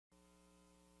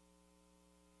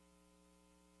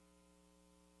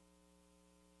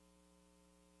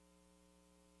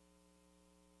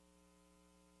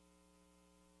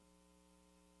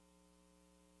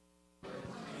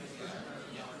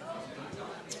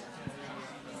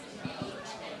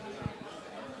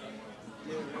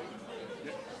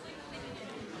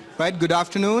Right, good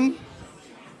afternoon.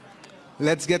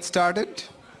 Let's get started.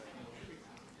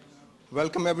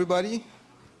 Welcome everybody.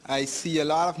 I see a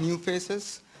lot of new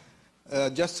faces.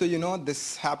 Just so you know,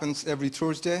 this happens every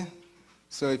Thursday.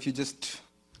 So if you just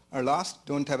are lost,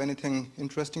 don't have anything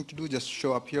interesting to do, just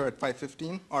show up here at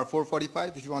 5:15 or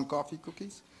 4:45 if you want coffee,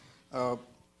 cookies.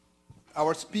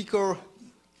 Our speaker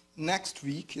next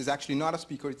week is actually not a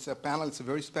speaker, it's a panel, it's a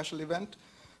very special event.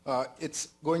 It's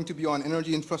going to be on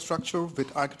energy infrastructure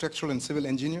with architectural and civil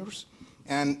engineers.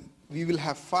 And we will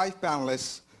have 5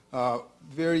 panelists,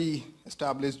 very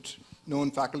established, known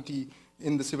faculty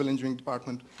in the civil engineering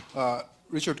department.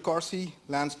 Richard Corsi,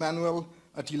 Lance Manuel,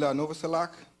 Attila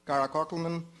Novoselak, Kara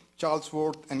Kockelman, Charles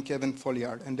Worth, and Kevin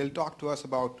Folliard. And they'll talk to us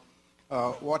about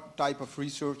what type of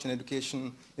research and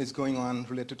education is going on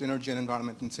related to energy and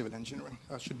environment in civil engineering.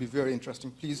 Should be very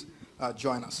interesting. Please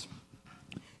join us.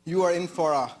 You are in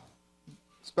for a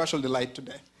special delight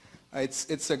today.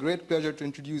 It's a great pleasure to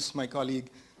introduce my colleague,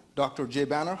 Dr. Jay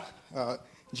Banner.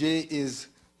 Jay is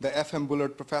the F.M.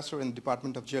 Bullard Professor in the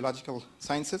Department of Geological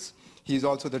Sciences. He is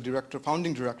also the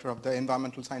founding director of the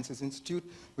Environmental Sciences Institute,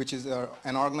 which is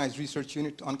an organized research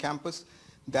unit on campus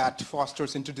that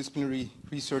fosters interdisciplinary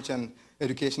research and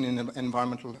education in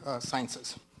environmental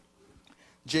sciences.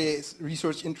 Jay's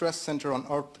research interests center on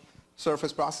Earth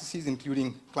surface processes,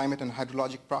 including climate and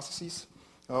hydrologic processes.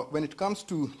 When it comes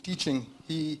to teaching,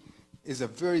 he is a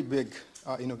very big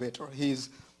innovator. He is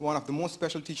one of the most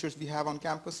special teachers we have on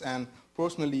campus, and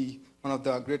personally, one of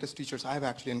the greatest teachers I've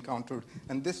actually encountered.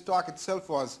 And this talk itself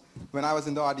was, when I was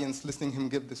in the audience listening to him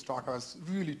give this talk, I was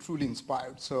really, truly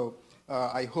inspired. So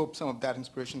I hope some of that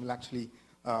inspiration will actually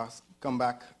come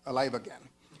back alive again.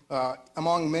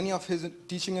 Among many of his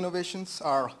teaching innovations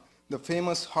are the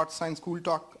famous Hot Science School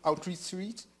Talk outreach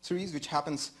series, which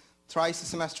happens thrice a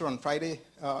semester on Friday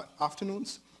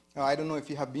afternoons. I don't know if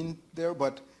you have been there,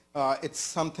 but it's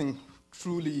something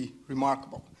truly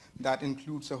remarkable that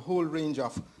includes a whole range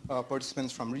of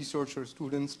participants, from researchers,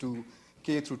 students, to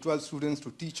K through 12 students,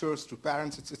 to teachers, to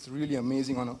parents. It's really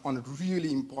amazing on a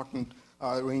really important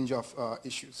range of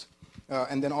issues.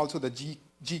 And then also the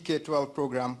GK12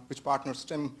 program, which partners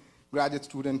STEM graduate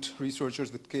student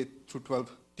researchers with K through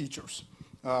 12 teachers.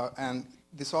 And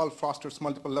this all fosters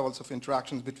multiple levels of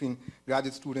interactions between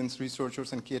graduate students,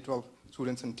 researchers, and K-12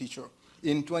 students and teacher.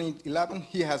 In 2011,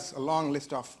 he has a long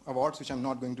list of awards, which I'm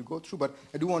not going to go through, but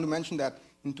I do want to mention that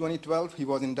in 2012, he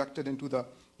was inducted into the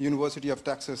University of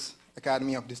Texas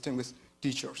Academy of Distinguished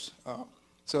Teachers.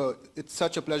 So it's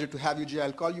such a pleasure to have you, Jay.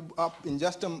 I'll call you up in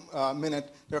just a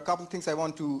minute. There are a couple of things I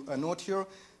want to note here.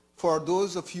 For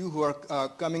those of you who are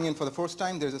coming in for the first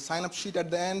time, there's a sign-up sheet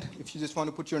at the end. If you just want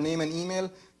to put your name and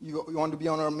email, you want to be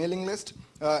on our mailing list.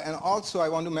 And also, I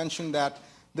want to mention that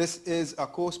this is a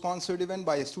co-sponsored event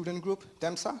by a student group,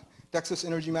 TEMSA, Texas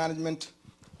Energy Management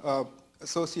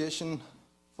Association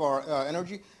for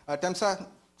Energy. TEMSA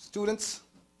students,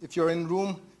 if you're in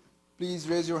room, please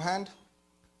raise your hand.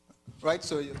 Right,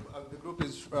 so the group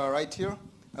is right here.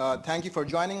 Thank you for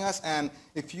joining us, and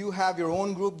if you have your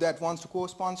own group that wants to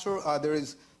co-sponsor, there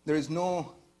is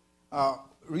no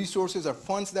resources or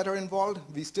funds that are involved.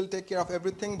 We still take care of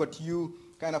everything, but you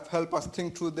kind of help us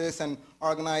think through this and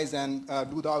organize and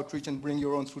do the outreach and bring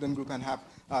your own student group and have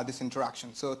this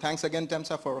interaction. So thanks again,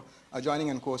 TEMSA, for joining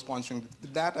and co-sponsoring.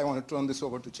 With that, I want to turn this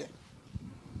over to Jay.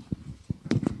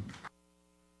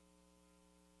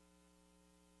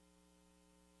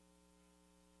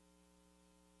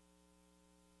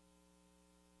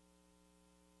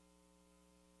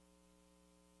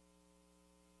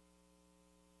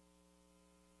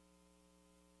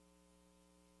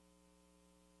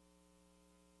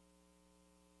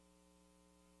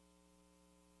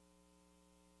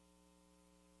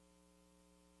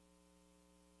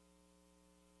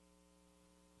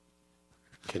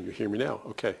 Can you hear me now?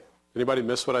 Okay. Anybody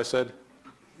miss what I said?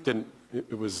 Didn't.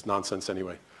 It was nonsense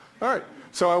anyway. All right.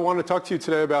 So I want to talk to you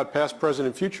today about past, present,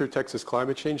 and future Texas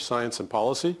climate change, science, and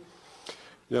policy.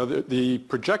 You know, the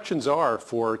projections are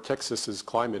for Texas's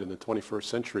climate in the 21st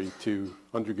century to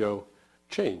undergo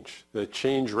change. The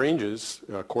change ranges,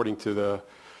 according to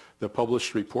the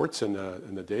published reports and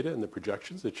the data and the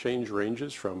projections, the change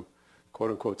ranges from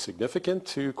quote-unquote significant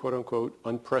to quote-unquote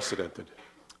unprecedented.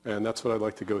 And that's what I'd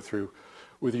like to go through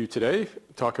with you today,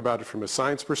 talk about it from a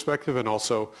science perspective, and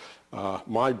also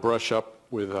my brush up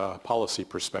with a policy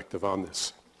perspective on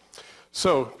this.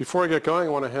 So before I get going,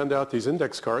 I want to hand out these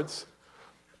index cards.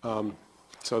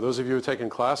 So those of you who have taken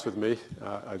class with me,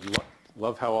 I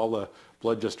love how all the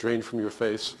blood just drained from your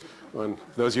face. When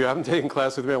those of you who haven't taken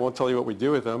class with me, I won't tell you what we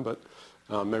do with them, but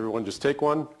everyone just take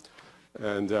one,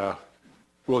 and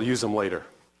we'll use them later.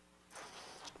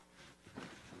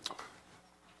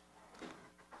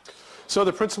 So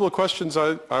the principal questions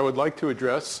I would like to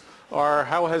address are,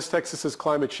 how has Texas's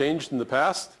climate changed in the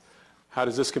past? How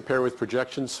does this compare with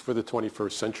projections for the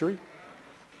 21st century?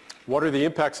 What are the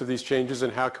impacts of these changes,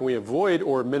 and how can we avoid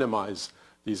or minimize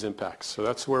these impacts? So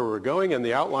that's where we're going, and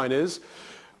the outline is,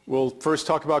 we'll first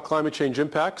talk about climate change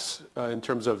impacts in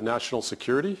terms of national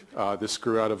security. This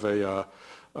grew out of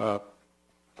a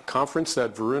conference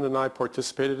that Varun and I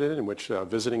participated in which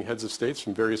visiting heads of states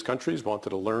from various countries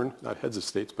wanted to learn, not heads of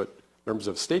states, but members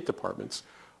of state departments,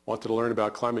 wanted to learn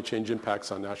about climate change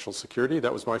impacts on national security.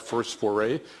 That was my first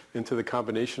foray into the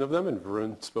combination of them, and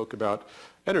Varun spoke about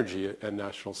energy and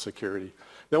national security.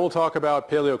 Then we'll talk about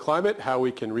paleoclimate, how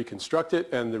we can reconstruct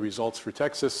it, and the results for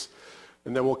Texas.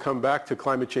 And then we'll come back to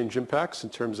climate change impacts in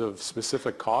terms of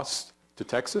specific costs to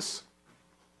Texas.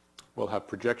 We'll have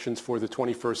projections for the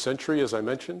 21st century, as I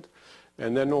mentioned.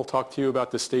 And then we'll talk to you about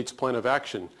the state's plan of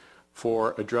action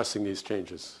for addressing these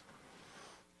changes.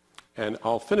 And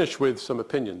I'll finish with some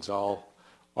opinions. I'll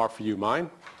offer you mine,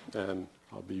 and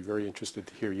I'll be very interested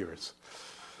to hear yours.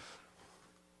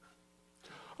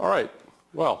 All right.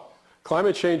 Well,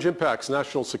 climate change impacts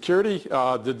national security.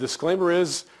 The disclaimer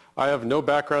is I have no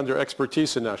background or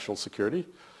expertise in national security.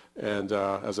 And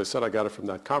as I said, I got it from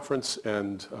that conference.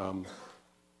 And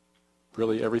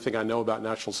really everything I know about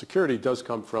national security does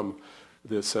come from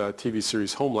this TV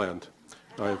series Homeland.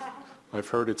 I've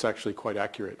heard it's actually quite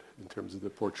accurate in terms of the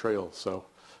portrayal. So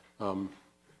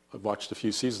I've watched a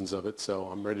few seasons of it, so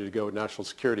I'm ready to go with national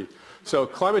security. So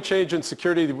climate change and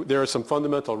security, there are some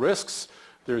fundamental risks.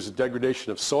 There's a degradation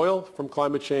of soil from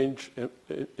climate change,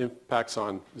 impacts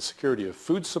on the security of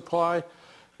food supply,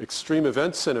 extreme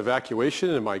events and evacuation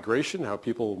and migration, how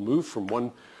people move from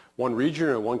one region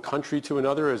or one country to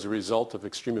another as a result of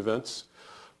extreme events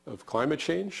of climate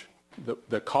change.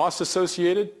 The costs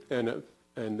associated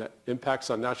and impacts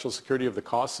on national security of the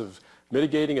costs of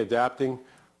mitigating, adapting,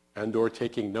 and or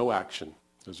taking no action.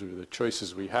 Those are the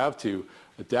choices we have to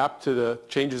adapt to the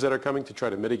changes that are coming, to try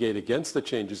to mitigate against the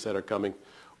changes that are coming,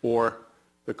 or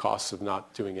the costs of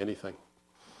not doing anything.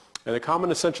 And a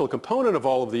common essential component of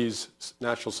all of these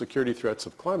national security threats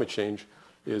of climate change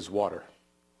is water.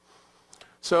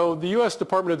 So the U.S.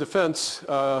 Department of Defense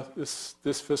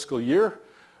this fiscal year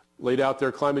laid out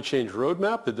their climate change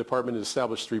roadmap. The department has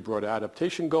established 3 broad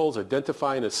adaptation goals: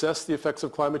 identify and assess the effects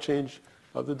of climate change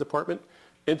of the department,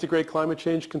 integrate climate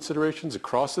change considerations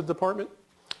across the department,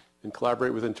 and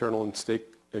collaborate with internal and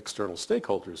external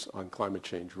stakeholders on climate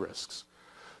change risks.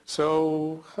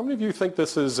 So how many of you think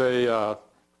this is a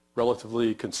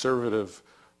relatively conservative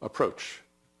approach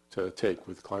to take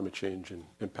with climate change and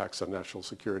impacts on national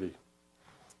security?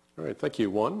 All right, thank you.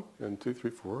 1, 2,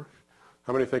 3, 4.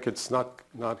 How many think it's not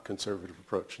a conservative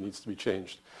approach? It needs to be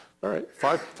changed. All right,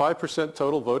 5%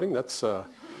 total voting. That's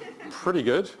pretty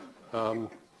good. You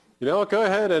know, go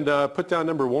ahead and put down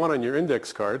number 1 on your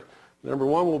index card. Number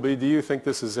 1 will be, do you think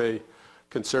this is a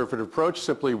conservative approach?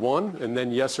 Simply 1, and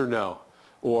then yes or no.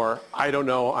 Or, I don't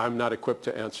know, I'm not equipped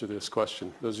to answer this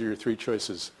question. Those are your 3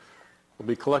 choices. We'll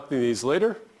be collecting these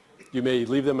later. You may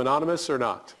leave them anonymous or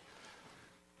not.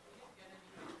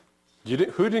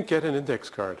 Who didn't get an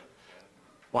index card?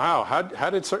 Wow,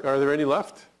 are there any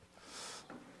left?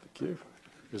 Thank you.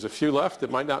 There's a few left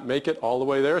that might not make it all the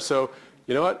way there. So,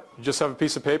 you know what? You just have a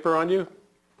piece of paper on you.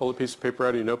 Pull a piece of paper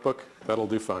out of your notebook. That'll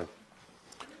do fine.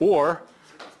 Or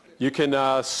you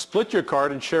can split your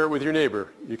card and share it with your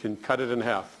neighbor. You can cut it in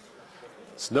half.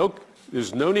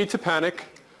 There's no need to panic.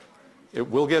 It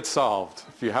will get solved.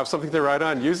 If you have something to write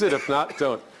on, use it. If not,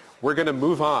 don't. We're going to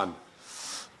move on.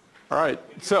 All right.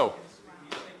 So.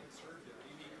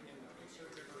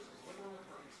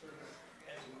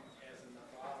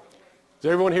 Does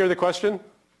everyone hear the question?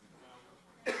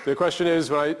 The question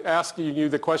is, when I ask you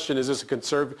the question, is this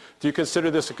do you consider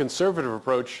this a conservative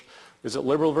approach? Is it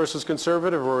liberal versus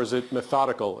conservative, or is it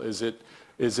methodical? Is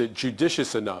it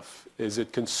judicious enough? Is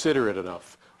it considerate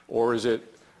enough? Or is it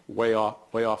way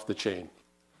off the chain?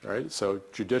 All right? So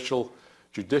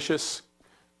judicious,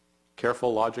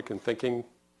 careful logic and thinking,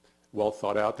 well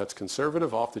thought out, that's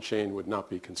conservative. Off the chain would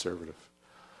not be conservative.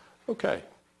 Okay.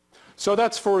 So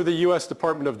that's for the U.S.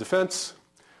 Department of Defense.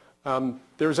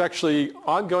 There's actually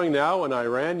ongoing now an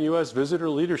Iran-U.S. visitor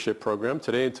leadership program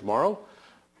today and tomorrow,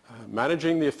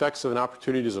 managing the effects and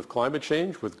opportunities of climate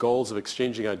change with goals of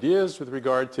exchanging ideas with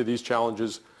regard to these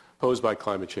challenges posed by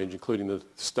climate change, including the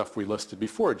stuff we listed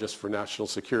before just for national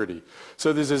security.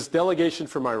 So there's this delegation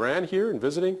from Iran here and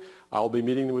visiting. I'll be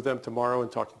meeting with them tomorrow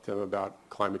and talking to them about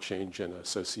climate change and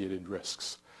associated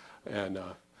risks. And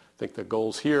I think the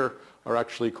goals here are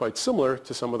actually quite similar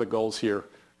to some of the goals here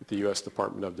at the U.S.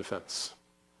 Department of Defense.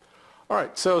 All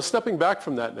right, so stepping back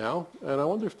from that now, and I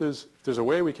wonder if there's a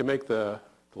way we can make the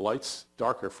lights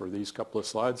darker for these couple of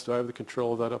slides. Do I have the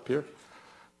control of that up here?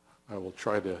 I will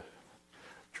try to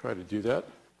do that.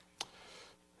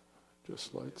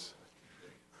 Just lights.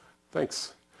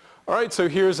 Thanks. All right, so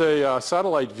here's a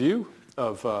satellite view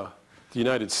of the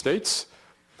United States.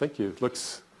 Thank you. It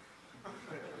looks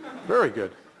very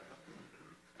good.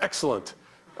 Excellent.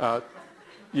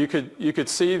 You could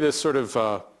see this sort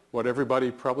of what everybody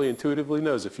probably intuitively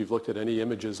knows if you've looked at any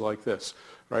images like this,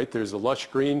 right? There's the lush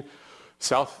green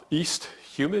southeast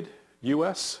humid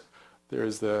U.S.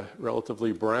 There's the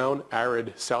relatively brown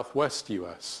arid southwest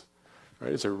U.S.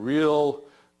 Right? It's a real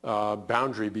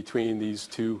boundary between these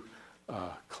two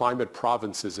climate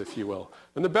provinces, if you will.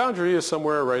 And the boundary is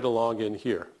somewhere right along in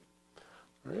here.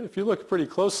 Right? If you look pretty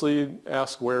closely,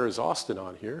 ask where is Austin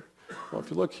on here? Well,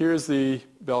 if you look, here's the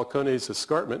Balcones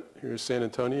Escarpment. Here's San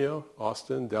Antonio,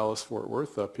 Austin, Dallas, Fort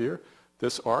Worth up here.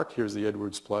 This arc, here's the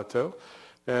Edwards Plateau.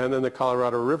 And then the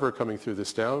Colorado River coming through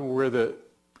this down. Where the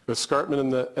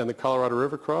escarpment and the Colorado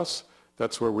River cross,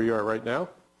 that's where we are right now.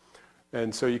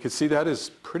 And so you can see that is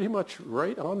pretty much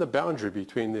right on the boundary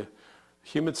between the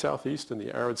humid southeast and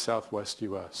the arid southwest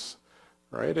U.S.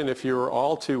 Right? And if you were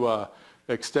all to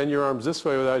extend your arms this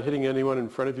way without hitting anyone in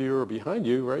front of you or behind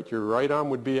you, right? Your right arm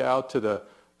would be out to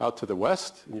the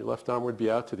west, and your left arm would be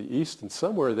out to the east, and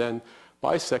somewhere then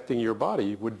bisecting your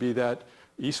body would be that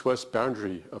east-west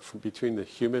boundary between the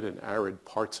humid and arid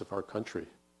parts of our country.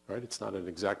 Right? It's not an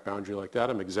exact boundary like that.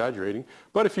 I'm exaggerating.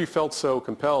 But if you felt so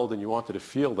compelled and you wanted to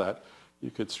feel that,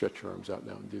 you could stretch your arms out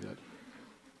now and do that.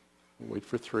 Wait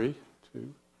for 3,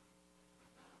 2.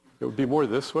 It would be more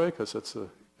this way because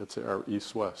that's our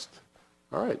east-west.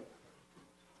 All right.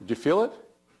 Did you feel it?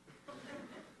 All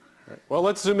right. Well,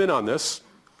 let's zoom in on this.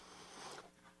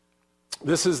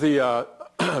 This is the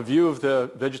view of the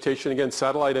vegetation. Again,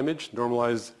 satellite image,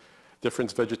 normalized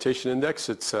difference vegetation index.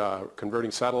 It's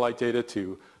converting satellite data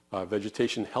to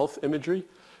vegetation health imagery.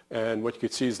 And what you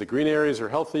can see is the green areas are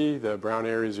healthy. The brown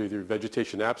areas are either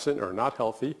vegetation absent or not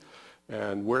healthy.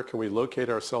 And where can we locate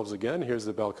ourselves again? Here's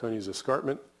the Balcones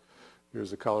Escarpment.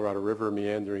 Here's the Colorado River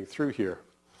meandering through here.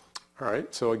 All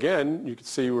right, so again, you can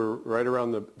see we're right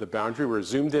around the boundary. We're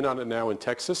zoomed in on it now in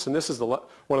Texas, and this is one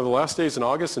of the last days in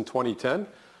August in 2010,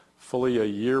 fully a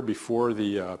year before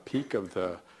the peak of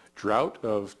the drought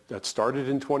that started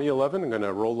in 2011. I'm going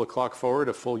to roll the clock forward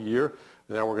a full year,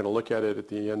 and now we're going to look at it at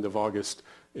the end of August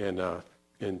in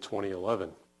 2011.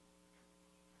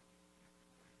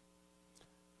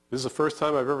 This is the first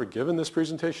time I've ever given this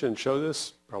presentation and show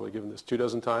this, probably given this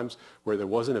 24 times, where there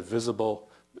wasn't a visible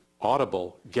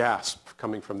audible gasp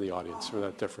coming from the audience for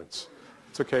that difference.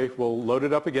 It's okay, we'll load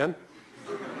it up again.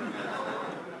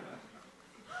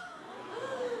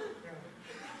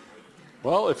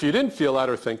 Well, if you didn't feel that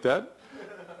or think that,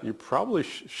 you probably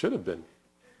should have been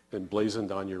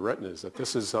emblazoned on your retinas that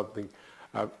this is something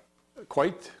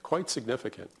quite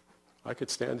significant. I could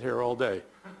stand here all day,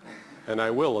 and I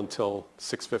will until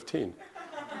 6:15,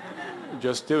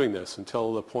 just doing this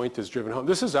until the point is driven home.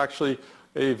 This is actually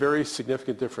a very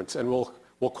significant difference, and we'll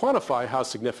quantify how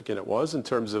significant it was in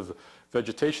terms of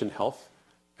vegetation health,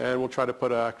 and we'll try to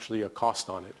put actually a cost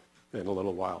on it in a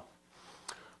little while.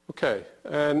 Okay,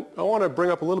 and I want to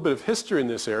bring up a little bit of history in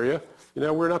this area. You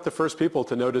know, we're not the first people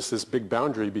to notice this big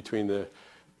boundary between the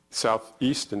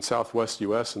southeast and southwest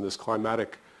U.S. and this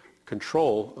climatic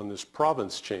control on this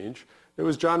province change. It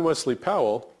was John Wesley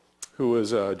Powell, who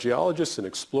was a geologist and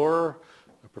explorer,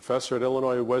 a professor at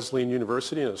Illinois Wesleyan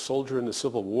University, and a soldier in the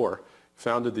Civil War.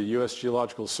 Founded the U.S.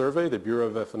 Geological Survey, the Bureau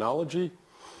of Ethnology,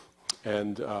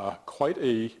 and quite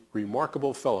a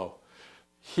remarkable fellow.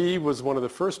 He was one of the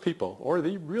first people, or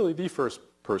really the first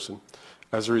person,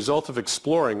 as a result of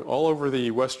exploring all over the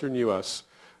western U.S.,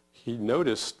 he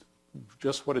noticed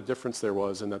just what a difference there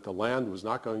was and that the land was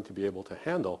not going to be able to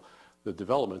handle the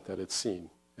development that it's seen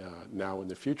now in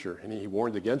the future. And he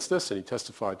warned against this, and he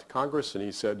testified to Congress, and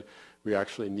he said, we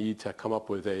actually need to come up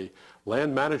with a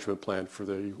land management plan for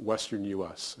the western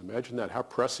U.S. Imagine that, how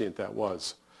prescient that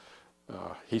was.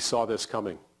 He saw this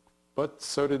coming. But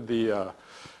so did the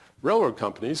railroad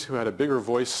companies, who had a bigger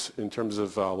voice in terms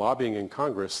of lobbying in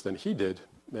Congress than he did,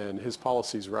 and his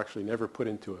policies were actually never put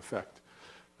into effect.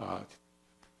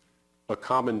 A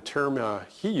common term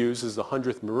he used is the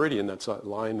 100th meridian. That's a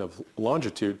line of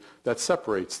longitude that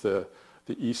separates the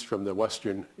east from the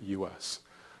western U.S.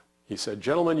 He said,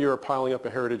 gentlemen, you are piling up a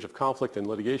heritage of conflict and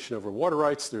litigation over water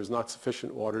rights. There's not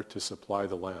sufficient water to supply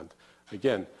the land.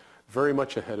 Again, very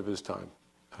much ahead of his time.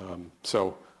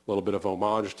 So a little bit of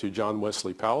homage to John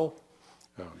Wesley Powell.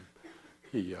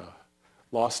 He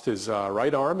lost his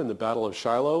right arm in the Battle of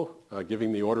Shiloh,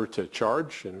 giving the order to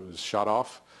charge, and it was shot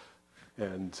off.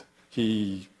 And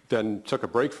he then took a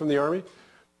break from the Army,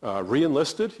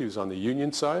 re-enlisted. He was on the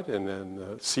Union side, and then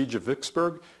the siege of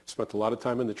Vicksburg. Spent a lot of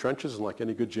time in the trenches, and like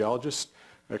any good geologist,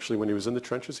 actually when he was in the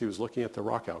trenches, he was looking at the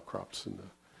rock outcrops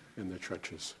in the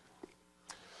trenches.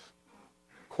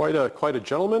 Quite a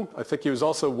gentleman. I think he was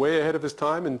also way ahead of his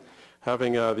time in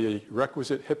having the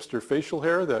requisite hipster facial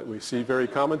hair that we see very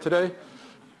common today.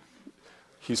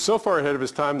 He's so far ahead of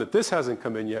his time that this hasn't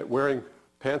come in yet, wearing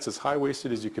pants as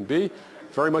high-waisted as you can be,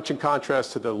 very much in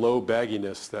contrast to the low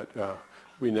bagginess that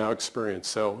we now experience.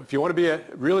 So if you want to be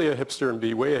really a hipster and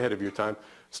be way ahead of your time,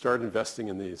 start investing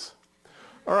in these.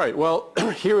 All right, well,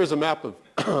 here is a map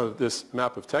of this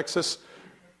map of Texas.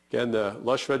 Again, the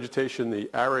lush vegetation, the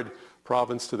arid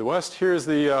province to the west. Here's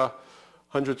the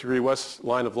 100th degree west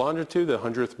line of longitude, the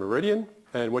 100th meridian.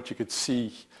 And what you could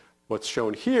see, what's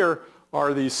shown here,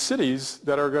 are these cities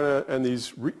that are going to, and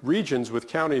these regions with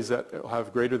counties that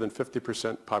have greater than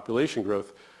 50% population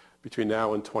growth between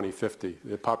now and 2050.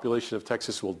 The population of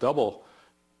Texas will double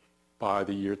by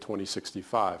the year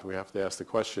 2065. We have to ask the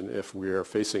question, if we are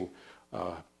facing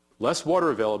less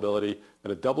water availability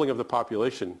and a doubling of the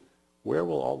population, where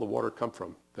will all the water come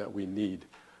from that we need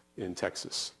in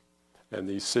Texas? And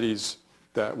these cities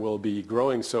that will be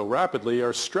growing so rapidly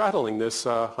are straddling this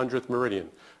 100th meridian.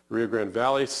 Rio Grande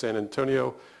Valley, San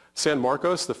Antonio, San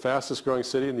Marcos, the fastest growing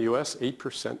city in the U.S.,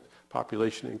 8%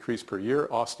 population increase per year,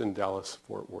 Austin, Dallas,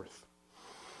 Fort Worth.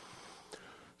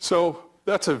 So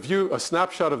that's a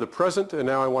snapshot of the present, and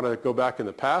now I want to go back in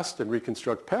the past and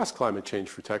reconstruct past climate change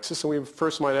for Texas. And we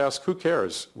first might ask, who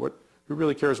cares? Who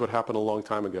really cares what happened a long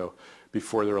time ago,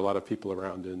 before there were a lot of people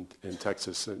around in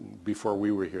Texas and before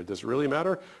we were here? Does it really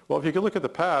matter? Well, if you can look at the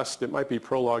past, it might be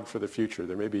prologue for the future.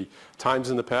 There may be times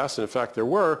in the past, and in fact there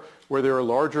were, where there are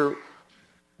larger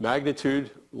magnitude,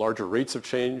 larger rates of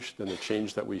change than the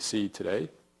change that we see today,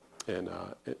 and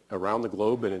around the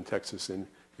globe and in Texas in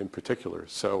particular.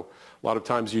 So a lot of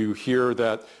times you hear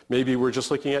that maybe we're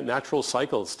just looking at natural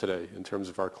cycles today in terms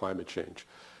of our climate change.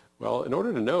 Well, in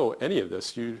order to know any of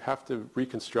this, you have to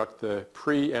reconstruct the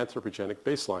pre-anthropogenic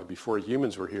baseline. Before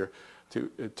humans were here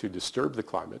to disturb the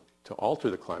climate, to alter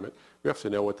the climate, we have to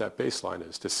know what that baseline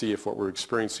is to see if what we're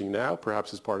experiencing now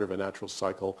perhaps is part of a natural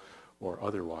cycle or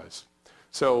otherwise.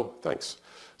 So, thanks.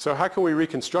 So how can we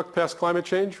reconstruct past climate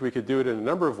change? We could do it in a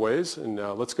number of ways, and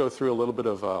let's go through a little bit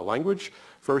of language.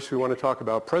 First, we want to talk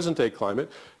about present-day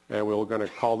climate, and we're going to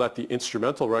call that the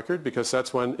instrumental record, because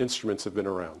that's when instruments have been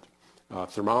around.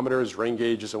 Thermometers, rain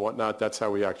gauges, and whatnot, that's how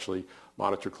we actually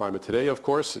monitor climate today, of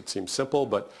course. It seems simple,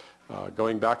 but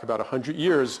going back about 100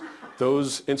 years,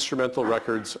 those instrumental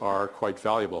records are quite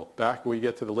valuable. Back when we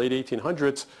get to the late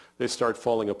 1800s, they start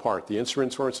falling apart. The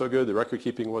instruments weren't so good, the record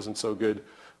keeping wasn't so good,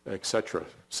 etc.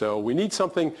 So we need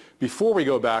something before we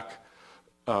go back,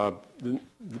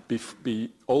 be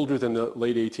older than the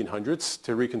late 1800s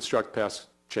to reconstruct past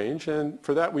change, and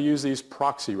for that we use these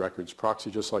proxy records.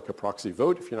 Proxy, just like a proxy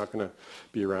vote. If you're not going to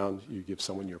be around, you give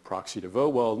someone your proxy to vote.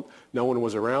 Well, no one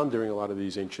was around during a lot of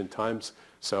these ancient times,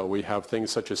 so we have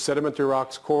things such as sedimentary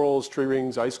rocks, corals, tree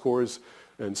rings, ice cores,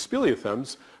 and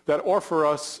speleothems that offer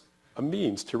us a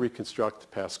means to reconstruct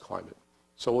past climate.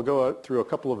 So we'll go through a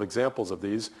couple of examples of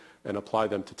these and apply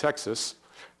them to Texas.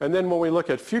 And then when we look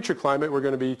at future climate, we're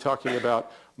going to be talking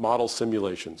about model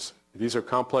simulations. These are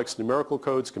complex numerical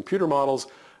codes, computer models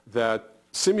that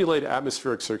simulate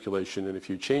atmospheric circulation. And if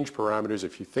you change parameters,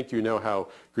 if you think you know how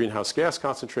greenhouse gas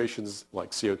concentrations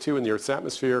like CO2 in the Earth's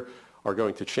atmosphere are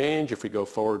going to change, if we go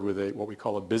forward with what we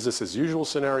call a business as usual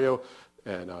scenario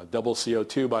and double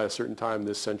CO2 by a certain time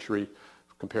this century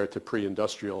compared to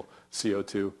pre-industrial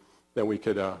CO2, then we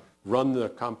could run the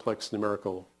complex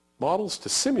numerical models to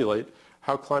simulate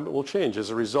how climate will change as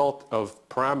a result of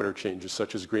parameter changes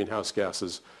such as greenhouse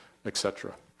gases,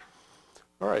 etc.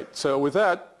 All right, so with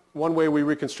that, one way we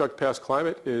reconstruct past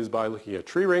climate is by looking at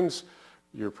tree rings.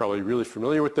 You're probably really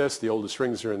familiar with this. The oldest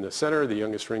rings are in the center, the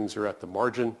youngest rings are at the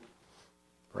margin.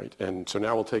 Right, and so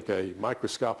now we'll take a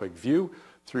microscopic view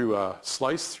through a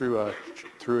slice through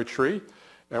a tree,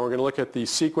 and we're going to look at the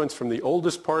sequence from the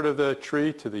oldest part of the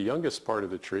tree to the youngest part of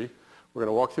the tree. We're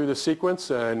going to walk through the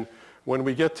sequence, and when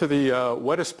we get to the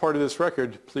wettest part of this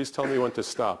record, please tell me when to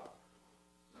stop.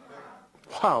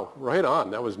 Wow, right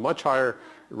on. That was much higher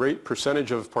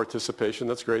percentage of participation.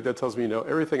 That's great. That tells me you know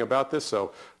everything about this,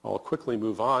 so I'll quickly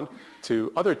move on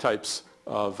to other types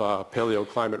of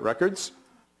paleoclimate records.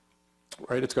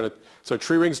 Right, so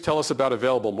tree rings tell us about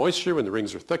available moisture. When the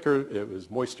rings are thicker, it was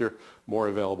moisture, more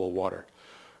available water.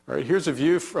 All right, here's a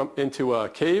view into a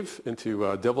cave,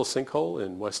 into Devil's Sinkhole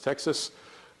in West Texas.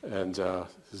 And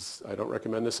I don't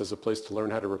recommend this as a place to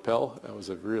learn how to rappel. That was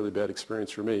a really bad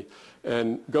experience for me.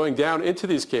 And going down into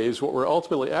these caves, what we're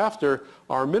ultimately after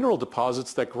are mineral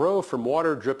deposits that grow from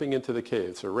water dripping into the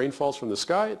cave. So rain falls from the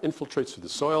sky, it infiltrates through the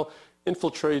soil,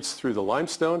 infiltrates through the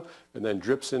limestone, and then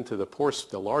drips into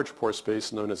the large pore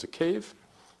space known as a cave.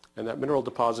 And that mineral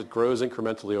deposit grows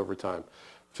incrementally over time.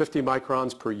 50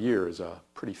 microns per year is a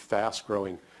pretty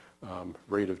fast-growing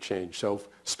rate of change. So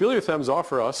speleothems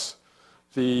offer us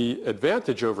the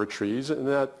advantage over trees in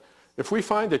that if we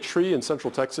find a tree in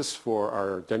central Texas for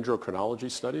our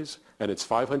dendrochronology studies and it's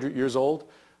 500 years old,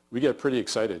 we get pretty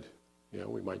excited. You know,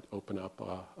 we might open up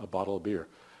a bottle of beer.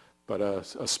 But a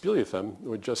speleothem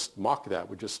would just mock that,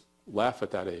 would just laugh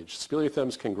at that age.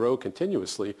 Speleothems can grow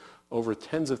continuously over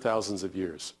tens of thousands of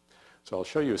years. So I'll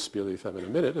show you a speleothem in a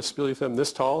minute. A speleothem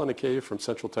this tall in a cave from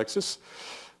central Texas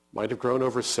might have grown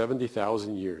over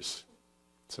 70,000 years.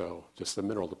 So just a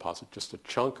mineral deposit, just a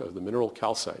chunk of the mineral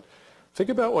calcite. Think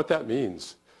about what that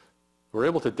means. We're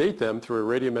able to date them through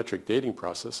a radiometric dating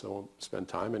process. I won't spend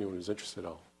time. Anyone who's interested,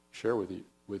 I'll share with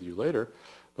you later.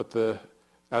 But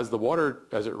as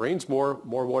it rains more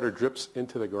water drips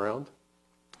into the ground,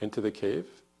 into the cave,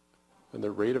 and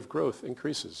the rate of growth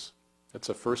increases. That's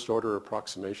a first order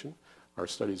approximation. Our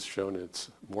study's shown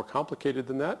it's more complicated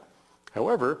than that.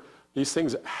 However, these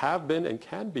things have been and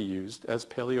can be used as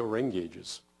paleo rain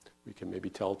gauges. We can maybe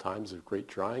tell times of great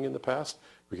drying in the past.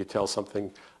 We could tell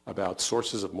something about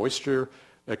sources of moisture,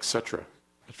 etc.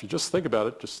 If you just think about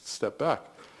it, just step back.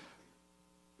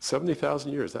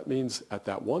 70,000 years, that means at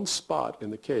that one spot in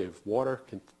the cave, water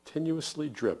continuously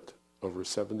dripped over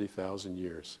 70,000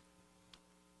 years.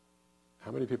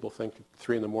 How many people think at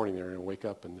 3 in the morning they're going to wake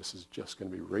up and this is just going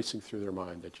to be racing through their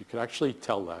mind that you could actually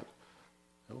tell that?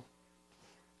 No?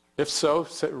 If so,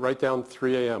 write down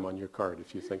 3 a.m. on your card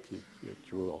if you think you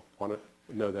will want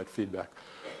to know that feedback.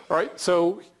 All right,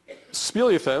 so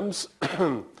speleothems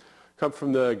come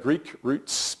from the Greek root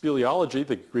speleology,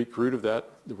 the Greek root of that.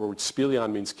 The word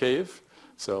speleon means cave.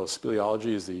 So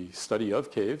speleology is the study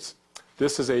of caves.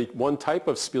 This is one type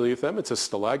of speleothem. It's a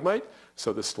stalagmite.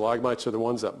 So the stalagmites are the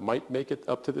ones that might make it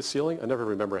up to the ceiling. I never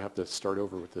remember, I have to start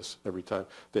over with this every time.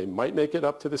 They might make it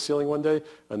up to the ceiling one day,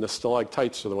 and the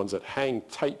stalactites are the ones that hang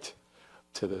tight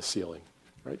to the ceiling.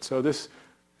 Right? So this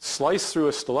slice through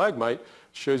a stalagmite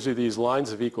shows you these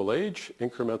lines of equal age,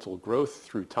 incremental growth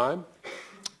through time.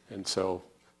 And so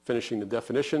finishing the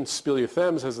definition,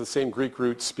 speleothems has the same Greek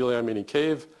root, speleon meaning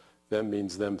cave, them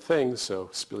means them things, so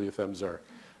speleothems are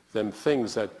them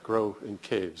things that grow in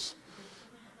caves.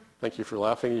 Thank you for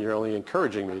laughing. You're only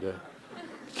encouraging me to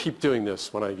keep doing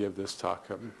this when I give this talk.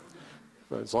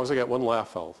 As long as I get one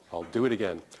laugh, I'll do it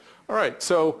again. All right,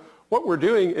 so what we're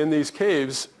doing in these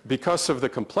caves, because of the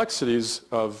complexities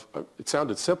of, it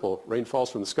sounded simple, rain falls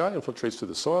from the sky, infiltrates through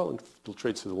the soil,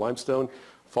 infiltrates through the limestone,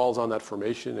 falls on that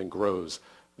formation and grows.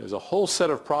 There's a whole set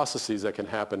of processes that can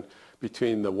happen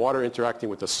between the water interacting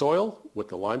with the soil, with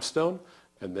the limestone,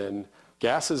 and then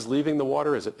gases leaving the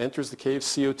water as it enters the cave,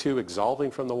 CO2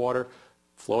 exsolving from the water,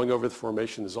 flowing over the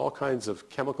formation. There's all kinds of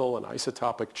chemical and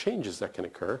isotopic changes that can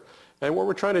occur. And what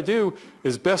we're trying to do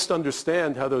is best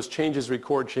understand how those changes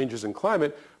record changes in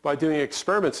climate by doing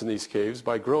experiments in these caves,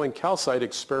 by growing calcite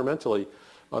experimentally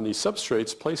on these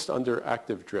substrates placed under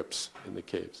active drips in the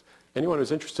caves. Anyone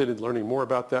who's interested in learning more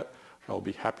about that, I'll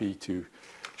be happy to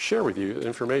share with you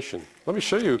information. Let me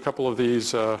show you a couple of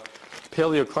these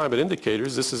paleoclimate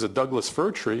indicators. This is a Douglas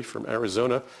fir tree from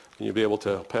Arizona, and you'll be able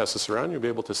to pass this around. You'll be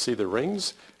able to see the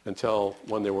rings and tell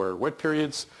when there were wet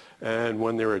periods and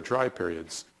when there were dry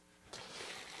periods.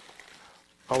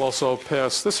 I'll also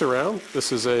pass this around.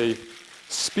 This is a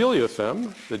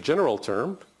speleothem, the general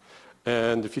term,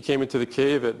 and if you came into the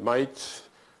cave, it might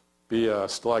be a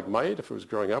stalagmite if it was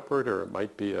growing upward, or it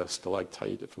might be a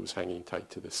stalactite if it was hanging tight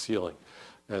to the ceiling.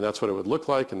 And that's what it would look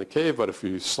like in the cave, but if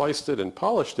you sliced it and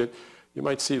polished it, you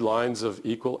might see lines of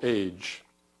equal age,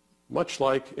 much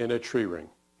like in a tree ring.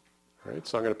 All right,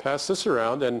 so I'm going to pass this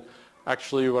around, and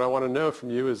actually what I want to know from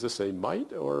you, is this a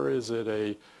mite or is it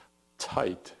a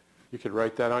tite? You could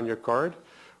write that on your card,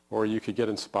 or you could get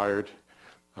inspired.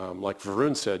 Like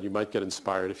Varun said, you might get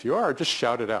inspired. If you are, just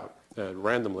shout it out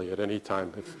randomly at any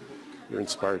time if you're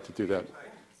inspired to do that.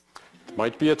 It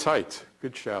might be a tite.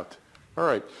 Good shout. All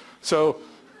right, so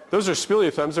those are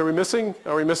speleothems. Are we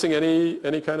missing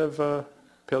any kind of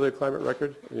paleoclimate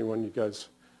record? Anyone you guys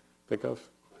think of?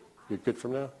 You're good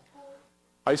from now?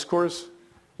 Ice cores?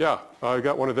 Yeah, I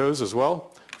got one of those as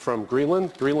well from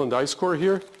Greenland ice core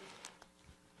here.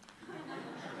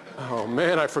 Oh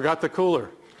man, I forgot the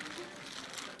cooler.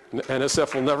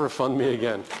 NSF will never fund me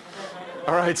again.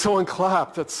 All right, someone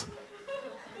clap.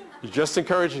 You're just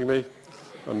encouraging me.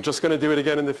 I'm just going to do it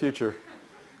again in the future.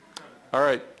 All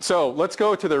right, so let's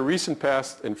go to the recent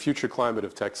past and future climate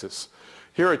of Texas.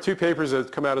 Here are two papers that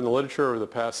have come out in the literature over the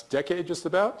past decade just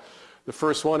about. The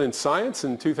first one in Science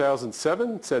in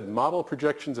 2007 said model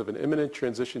projections of an imminent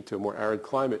transition to a more arid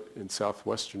climate in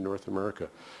southwestern North America.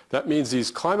 That means these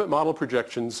climate model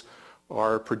projections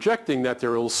are projecting that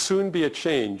there will soon be a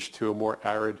change to a more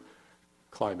arid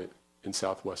climate in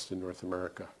southwestern North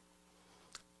America.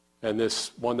 And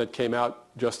this one that came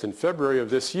out just in February of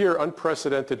this year,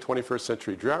 unprecedented 21st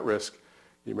century drought risk,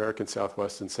 the American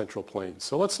Southwest and Central Plains.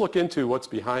 So let's look into what's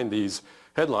behind these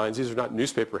headlines. These are not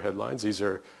newspaper headlines. These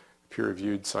are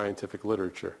peer-reviewed scientific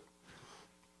literature.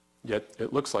 Yet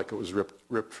it looks like it was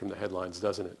ripped from the headlines,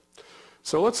 doesn't it?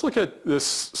 So let's look at this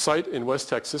site in West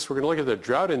Texas. We're going to look at the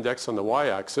drought index on the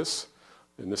y-axis.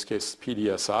 In this case,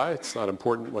 PDSI. It's not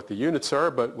important what the units are,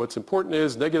 but what's important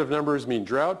is negative numbers mean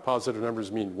drought, positive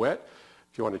numbers mean wet.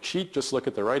 If you want to cheat, just look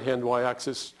at the right-hand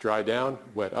y-axis, dry down,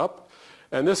 wet up.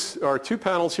 And this are two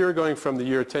panels here going from the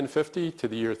year 1050 to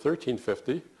the year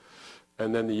 1350.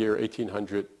 And then the year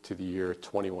 1800 to the year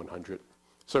 2100.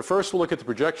 So first we'll look at the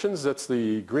projections. That's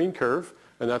the green curve,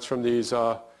 and that's from these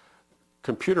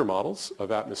computer models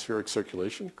of atmospheric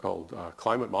circulation called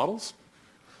climate models.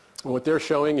 And what they're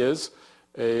showing is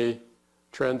a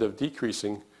trend of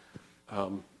decreasing,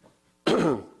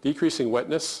 decreasing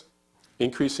wetness,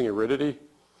 increasing aridity,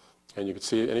 and you can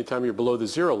see anytime you're below the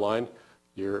zero line,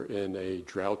 you're in a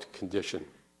drought condition.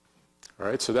 All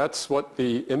right, so that's what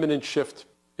the imminent shift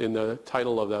in the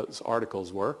title of those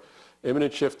articles were,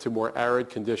 imminent shift to more arid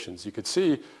conditions. You could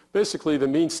see basically the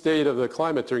mean state of the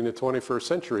climate during the 21st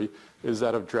century is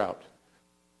that of drought.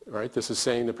 Right? This is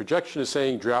saying, the projection is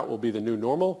saying drought will be the new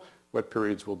normal, wet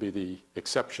periods will be the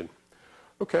exception.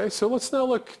 Okay, so let's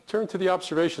now turn to the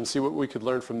observations, see what we could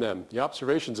learn from them. The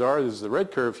observations are, this is the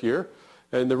red curve here,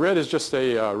 and the red is just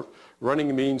a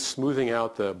running mean smoothing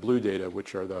out the blue data,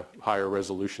 which are the higher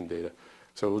resolution data.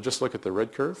 So we'll just look at the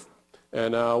red curve.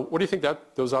 And what do you think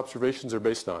that those observations are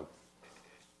based on?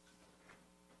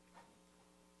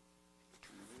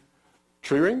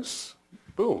 Tree rings?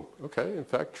 Boom. Okay. In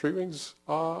fact, tree rings,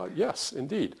 yes,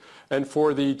 indeed. And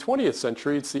for the 20th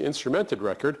century, it's the instrumented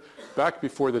record. Back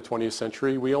before the 20th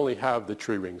century, we only have the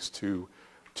tree rings to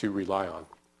rely on.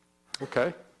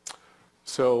 Okay.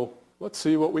 So let's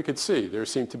see what we could see. There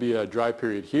seemed to be a dry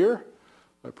period here,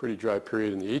 a pretty dry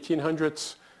period in the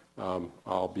 1800s.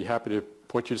 I'll be happy to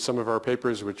point you to some of our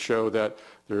papers which show that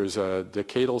there's a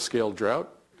decadal scale drought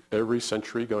every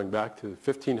century going back to the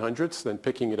 1500s, then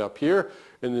picking it up here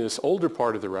in this older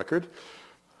part of the record.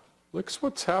 Look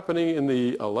what's happening in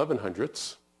the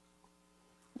 1100s.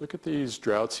 Look at these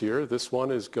droughts here. This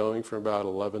one is going from about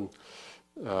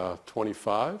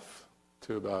 1125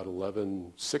 to about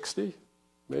 1160,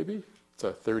 maybe. It's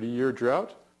a 30-year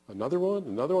drought. Another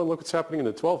one. Look what's happening in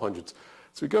the 1200s.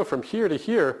 So we go from here to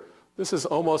here. This is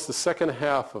almost the second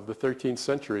half of the 13th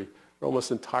century. We're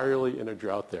almost entirely in a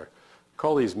drought there. We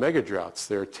call these mega droughts.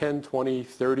 They're 10, 20,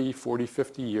 30, 40,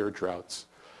 50-year droughts.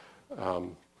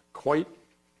 Quite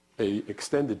an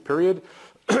extended period.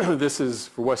 This is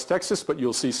for West Texas, but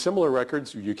you'll see similar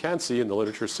records. You can see in the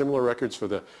literature similar records for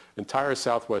the entire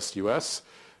southwest U.S.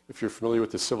 If you're familiar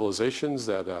with the civilizations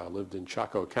that lived in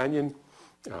Chaco Canyon,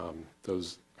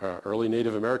 those early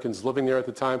Native Americans living there at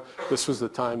the time, this was the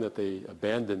time that they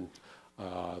abandoned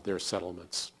their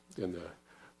settlements in the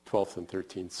 12th and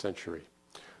 13th century.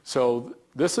 So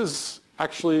this is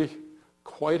actually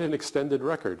quite an extended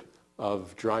record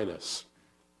of dryness.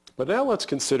 But now let's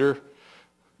consider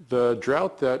the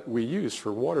drought that we use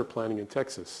for water planning in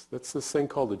Texas. That's this thing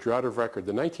called the drought of record.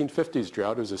 The 1950s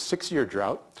drought is a 6-year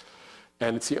drought,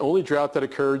 and it's the only drought that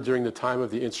occurred during the time of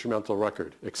the instrumental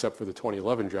record, except for the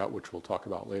 2011 drought, which we'll talk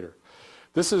about later.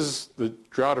 This is the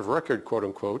drought of record, quote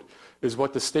unquote, is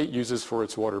what the state uses for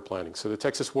its water planning. So the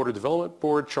Texas Water Development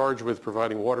Board, charged with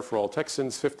providing water for all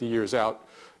Texans 50 years out,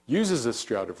 uses this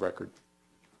drought of record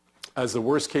as the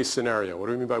worst case scenario. What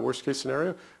do we mean by worst case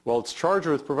scenario? Well, it's charged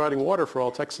with providing water for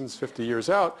all Texans 50 years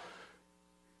out.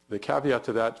 The caveat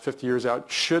to that, 50 years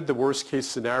out, should the worst case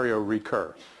scenario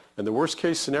recur. And the worst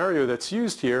case scenario that's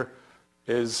used here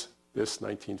is this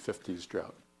 1950s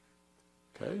drought.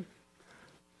 Okay?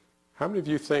 How many of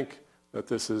you think that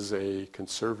this is a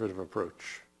conservative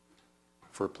approach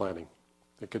for planning?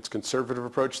 Think it's a conservative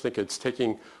approach? Think it's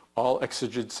taking all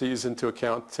exigencies into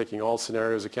account, taking all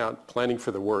scenarios into account, planning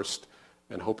for the worst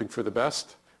and hoping for the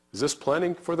best? Is this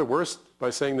planning for the worst by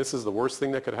saying this is the worst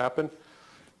thing that could happen?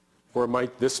 Or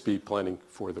might this be planning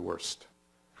for the worst?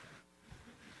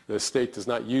 The state does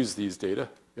not use these data.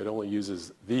 It only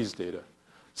uses these data.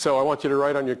 So I want you to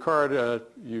write on your card,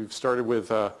 you've started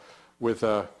with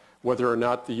whether or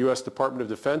not the U.S. Department of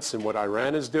Defense and what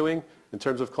Iran is doing in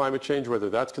terms of climate change, whether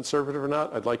that's conservative or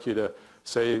not. I'd like you to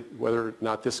say whether or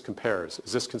not this compares.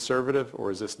 Is this conservative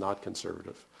or is this not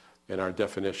conservative in our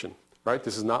definition? Right?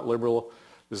 This is not liberal.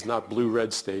 This is not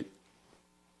blue-red state.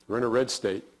 We're in a red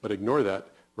state, but ignore that.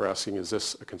 We're asking, is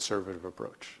this a conservative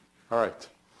approach? All right.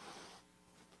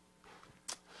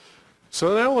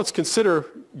 So now let's consider,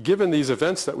 given these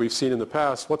events that we've seen in the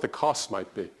past, what the costs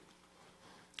might be.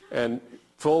 And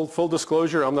full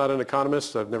disclosure, I'm not an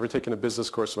economist. I've never taken a business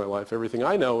course in my life. Everything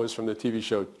I know is from the TV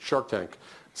show Shark Tank,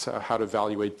 how to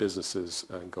evaluate businesses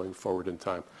going forward in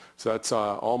time. So that's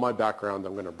all my background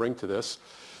I'm going to bring to this,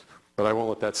 but I won't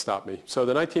let that stop me. So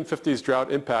the 1950s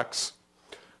drought impacts,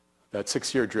 that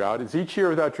 6-year drought, is each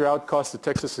year of that drought cost the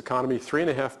Texas economy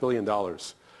 $3.5 billion.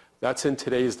 That's in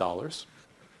today's dollars.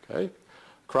 Okay?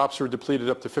 Crops were depleted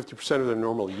up to 50% of their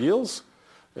normal yields,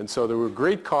 and so there were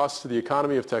great costs to the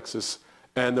economy of Texas,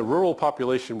 and the rural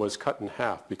population was cut in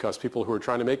half because people who were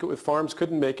trying to make it with farms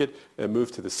couldn't make it and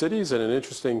moved to the cities. And an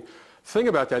interesting thing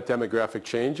about that demographic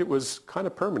change, it was kind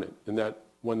of permanent in that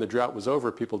when the drought was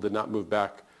over, people did not move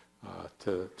back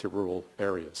to rural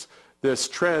areas. This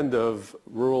trend of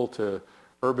rural to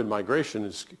urban migration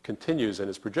continues and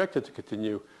is projected to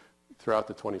continue throughout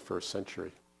the 21st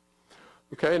century.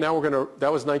 Okay, now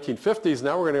that was 1950s.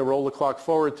 Now we're going to roll the clock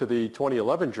forward to the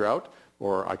 2011 drought,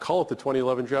 or I call it the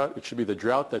 2011 drought. It should be the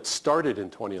drought that started in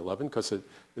 2011 because it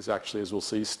is actually, as we'll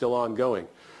see, still ongoing.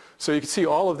 So you can see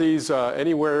all of these,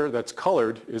 anywhere that's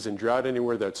colored is in drought,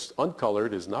 anywhere that's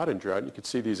uncolored is not in drought. You can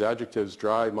see these adjectives: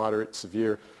 dry, moderate,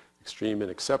 severe, extreme,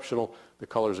 and exceptional. The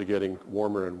colors are getting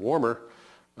warmer and warmer.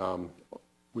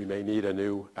 We may need a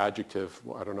new adjective.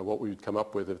 I don't know what we would come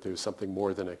up with if there was something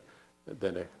more than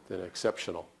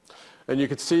exceptional. And you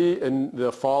could see in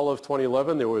the fall of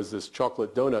 2011, there was this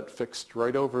chocolate donut fixed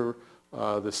right over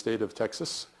the state of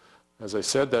Texas. As I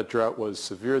said, that drought was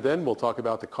severe then. We'll talk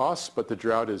about the costs, but the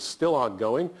drought is still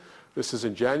ongoing. This is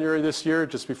in January this year.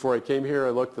 Just before I came here, I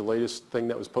looked. The latest thing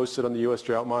that was posted on the U.S.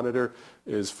 Drought Monitor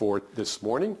is for this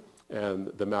morning. And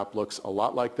the map looks a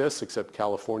lot like this, except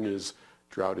California's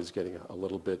drought is getting a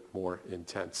little bit more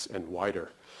intense and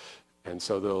wider. And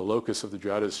so the locus of the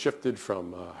drought has shifted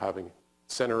from having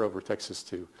center over Texas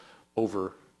to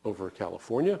over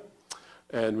California.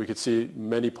 And we could see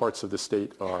many parts of the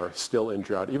state are still in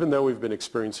drought. Even though we've been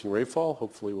experiencing rainfall,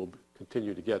 hopefully we'll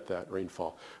continue to get that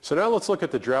rainfall. So now let's look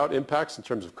at the drought impacts in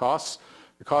terms of costs.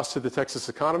 The cost to the Texas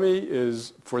economy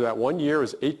is, for that 1 year,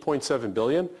 is $8.7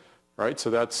 billion. Right?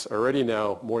 So that's already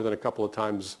now more than a couple of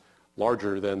times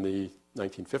larger than the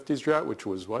 1950s drought, which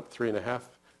was what, $3.5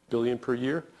 billion per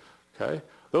year? Okay?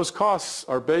 Those costs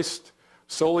are based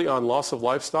solely on loss of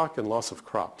livestock and loss of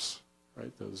crops.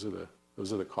 Right? Those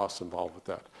are the costs involved with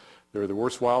that. There are the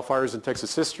worst wildfires in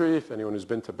Texas history. If anyone who's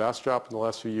been to Bastrop in the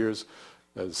last few years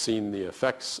has seen the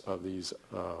effects of these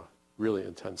really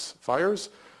intense fires.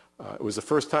 It was the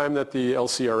first time that the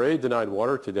LCRA denied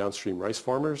water to downstream rice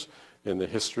farmers in the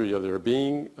history of there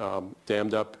being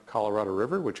dammed up Colorado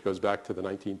River, which goes back to the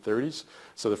 1930s.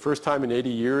 So the first time in 80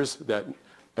 years that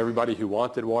everybody who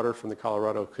wanted water from the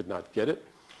Colorado could not get it.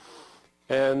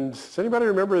 And does anybody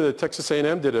remember that Texas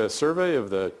A&M did a survey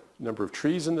of the number of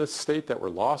trees in the state that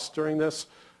were lost during this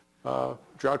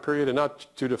drought period, and not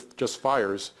due to just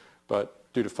fires,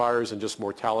 but due to fires and just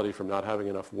mortality from not having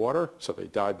enough water. So they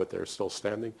died, but they're still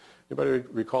standing. Anybody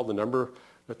recall the number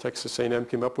that Texas A&M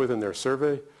came up with in their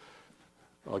survey?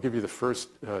 I'll give you the first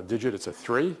digit. It's a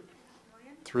 3.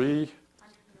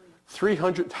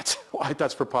 300.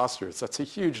 That's preposterous. That's a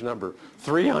huge number.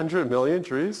 300 million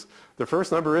trees. The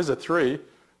first number is a 3. Does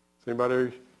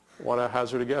anybody want to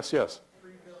hazard a guess? Yes.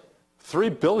 3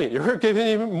 billion. You're getting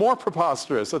even more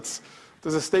preposterous. Does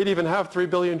the state even have 3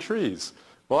 billion trees?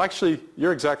 Well, actually,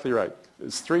 you're exactly right.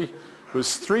 It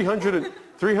was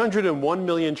 301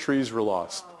 million trees were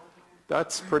lost.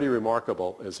 That's pretty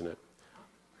remarkable, isn't it?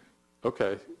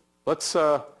 Okay, let's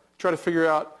try to figure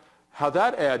out how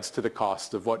that adds to the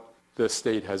cost of what the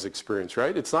state has experienced,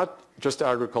 right? It's not just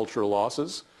agricultural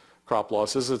losses, crop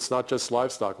losses. It's not just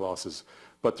livestock losses,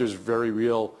 but there's very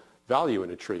real value in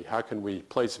a tree. How can we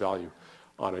place value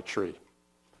on a tree?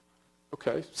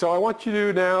 Okay, so I want you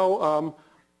to now,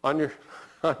 on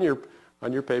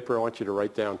your paper, I want you to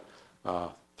write down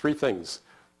 3 things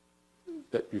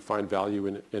that you find value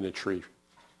in a tree.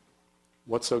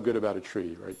 What's so good about a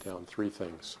tree? Write down 3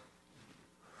 things.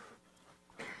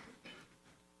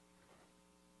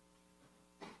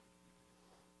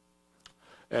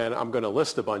 And I'm going to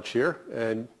list a bunch here.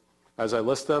 And as I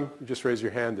list them, you just raise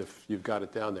your hand if you've got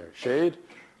it down there. Shade,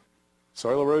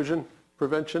 soil erosion,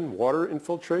 prevention, water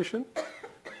infiltration,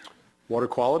 water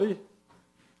quality,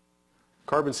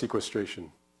 carbon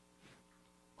sequestration,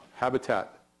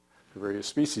 habitat for various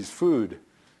species, food,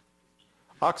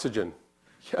 oxygen,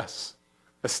 yes,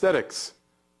 aesthetics,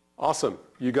 awesome,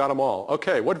 you got them all.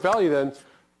 Okay, what value then?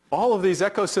 All of these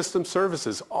ecosystem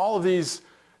services, all of these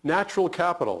natural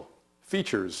capital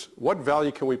features, what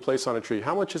value can we place on a tree?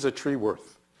 How much is a tree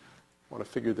worth? I want to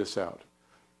figure this out.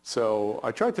 So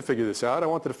I tried to figure this out. I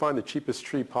wanted to find the cheapest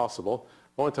tree possible.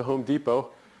 I went to Home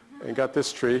Depot and got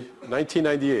this tree,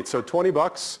 1998. So 20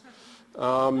 bucks.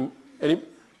 Go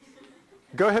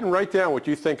ahead and write down what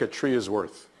you think a tree is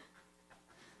worth.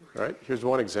 All right, here's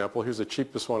one example. Here's the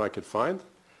cheapest one I could find.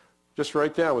 Just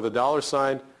write down with a dollar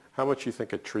sign how much you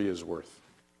think a tree is worth.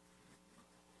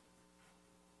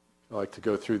 I like to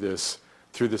go through this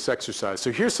exercise.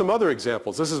 So here's some other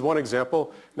examples. This is one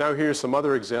example. Now here's some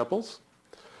other examples.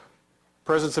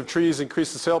 Presence of trees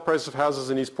increase the sale price of houses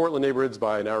in East Portland neighborhoods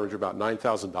by an average of about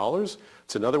 $9,000.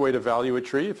 It's another way to value a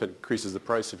tree if it increases the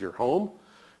price of your home.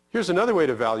 Here's another way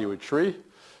to value a tree.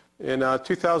 In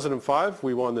 2005,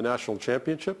 we won the national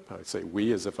championship. I say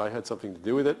we as if I had something to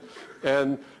do with it.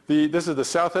 And this is the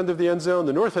south end of the end zone.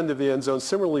 The north end of the end zone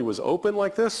similarly was open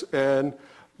like this, and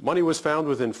money was found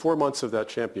within 4 months of that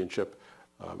championship.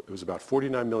 It was about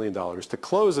 $49 million to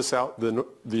close the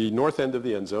north end of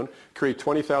the end zone, create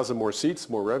 20,000 more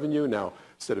seats, more revenue. Now,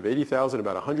 instead of 80,000,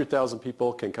 about 100,000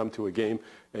 people can come to a game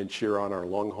and cheer on our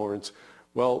Longhorns.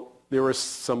 Well, there were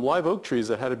some live oak trees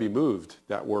that had to be moved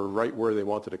that were right where they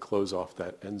wanted to close off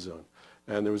that end zone.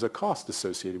 And there was a cost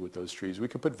associated with those trees. We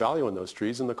could put value on those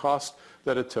trees and the cost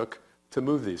that it took to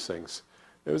move these things.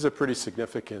 It was a pretty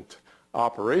significant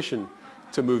operation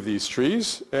to move these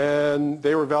trees, and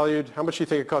they were valued. How much do you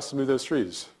think it cost to move those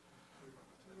trees?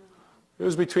 It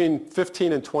was between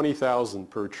 $15,000 and $20,000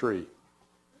 per tree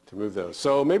to move those.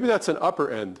 So maybe that's an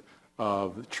upper end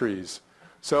of the trees.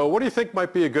 So what do you think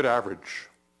might be a good average?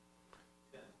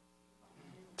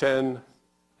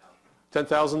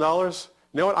 $10,000?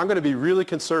 You know what? I'm going to be really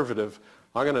conservative.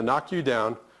 I'm going to knock you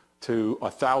down to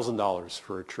 $1,000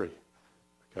 for a tree.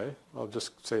 Okay? I'll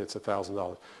just say it's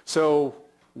 $1,000. So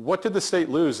what did the state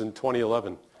lose in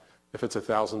 2011 if it's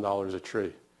 $1,000 a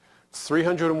tree? It's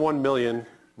 $301 million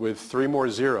with 3 more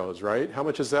zeros, right? How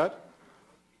much is that?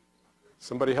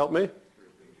 Somebody help me?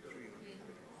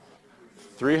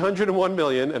 $301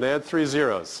 million and add 3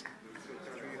 zeros.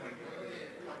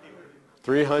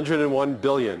 $301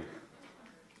 billion.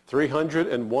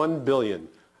 $301 billion.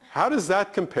 How does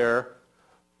that compare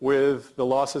with the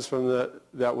losses from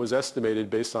that was estimated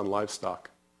based on livestock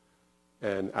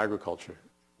and agriculture?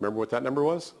 Remember what that number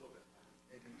was?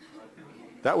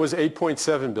 That was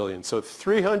 8.7 billion. So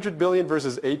 300 billion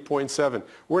versus 8.7.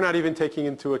 We're not even taking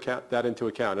that into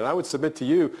account. And I would submit to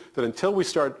you that until we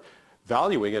start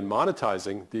valuing and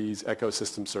monetizing these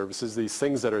ecosystem services, these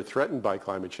things that are threatened by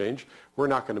climate change, we're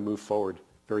not going to move forward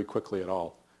very quickly at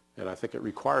all. And I think it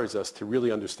requires us to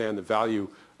really understand the value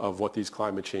of what these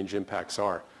climate change impacts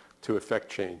are to affect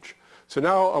change. So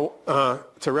now,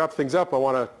 to wrap things up, I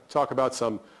want to talk about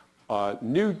some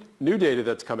new data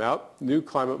that's come out, new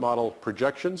climate model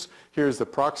projections. Here's the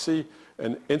proxy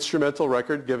and instrumental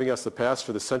record giving us the past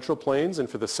for the Central Plains and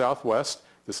for the Southwest.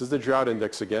 This is the drought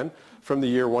index again, from the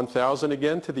year 1000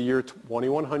 again to the year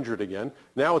 2100 again.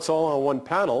 Now it's all on one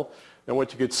panel, and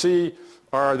what you could see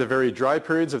are the very dry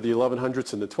periods of the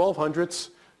 1100s and the 1200s.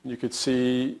 You could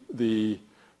see the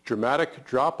dramatic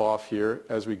drop-off here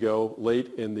as we go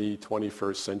late in the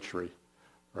 21st century.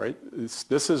 All right?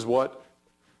 This is what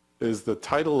is the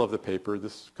title of the paper.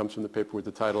 This comes from the paper with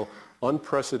the title,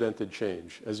 Unprecedented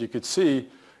Change. As you could see,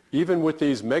 even with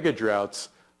these mega droughts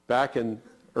back in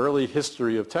early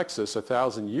history of Texas,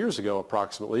 1,000 years ago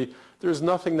approximately, there's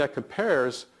nothing that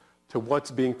compares to what's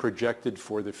being projected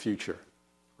for the future,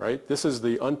 right? This is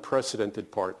the unprecedented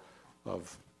part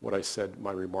of what I said,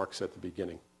 my remarks at the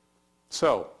beginning.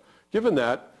 So, given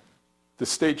that, the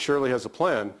state surely has a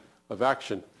plan of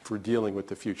action for dealing with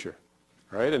the future,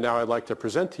 right? And now I'd like to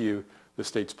present to you the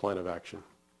state's plan of action.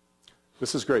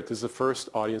 This is great. This is the first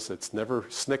audience that's never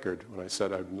snickered when I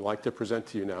said I'd like to present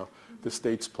to you now the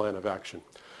state's plan of action.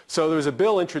 So there was a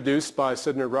bill introduced by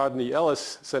Senator Rodney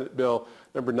Ellis, Senate Bill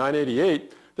number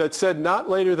 988, that said not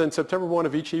later than September 1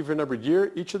 of each even-numbered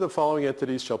year, each of the following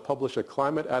entities shall publish a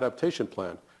climate adaptation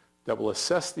plan that will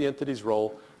assess the entity's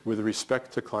role with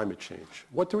respect to climate change.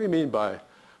 What do we mean by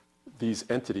these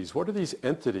entities? What are these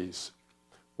entities?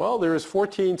 Well, there's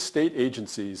 14 state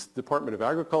agencies, Department of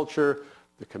Agriculture,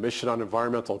 the Commission on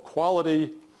Environmental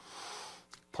Quality,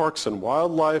 Parks and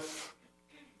Wildlife,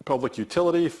 Public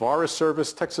Utility, Forest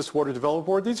Service, Texas Water Development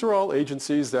Board. These are all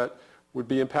agencies that would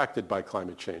be impacted by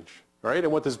climate change, right?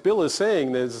 And what this bill is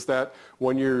saying is that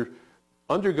when you're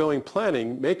undergoing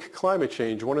planning, make climate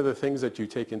change one of the things that you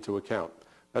take into account.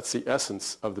 That's the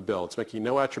essence of the bill. It's making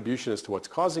no attribution as to what's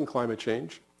causing climate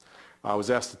change. I was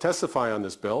asked to testify on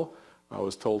this bill. I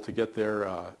was told to get there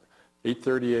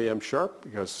 8:30 a.m. sharp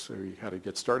because we had to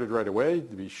get started right away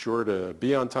to be sure to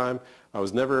be on time. I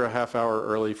was never a half hour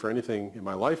early for anything in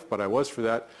my life, but I was for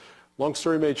that. Long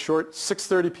story made short,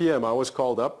 6:30 p.m. I was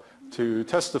called up to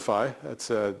testify. That's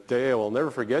a day I will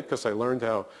never forget because I learned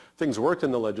how things worked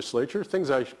in the legislature, things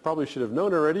I probably should have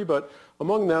known already, but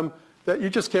among them, that you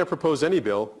just can't propose any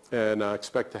bill and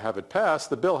expect to have it passed.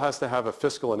 The bill has to have a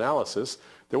fiscal analysis.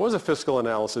 There was a fiscal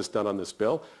analysis done on this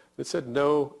bill. It said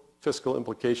no fiscal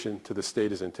implication to the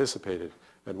state is anticipated.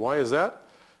 And why is that?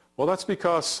 Well, that's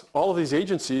because all of these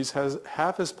agencies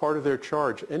have as part of their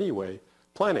charge anyway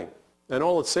planning. And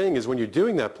all it's saying is when you're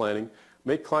doing that planning,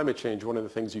 make climate change one of the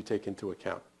things you take into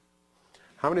account.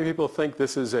 How many people think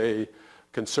this is a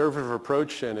conservative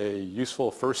approach and a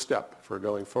useful first step for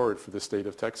going forward for the state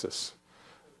of Texas?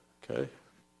 Okay,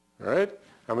 all right.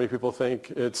 How many people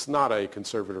think it's not a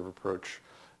conservative approach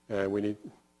and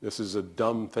this is a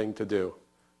dumb thing to do?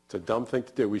 It's a dumb thing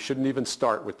to do. We shouldn't even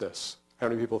start with this. How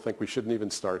many people think we shouldn't even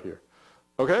start here?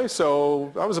 Okay,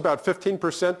 so that was about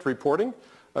 15% reporting.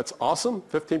 That's awesome.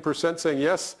 15% saying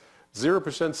yes,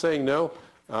 0% saying no.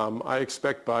 I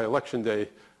expect by election day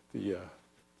the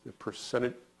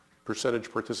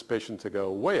percentage participation to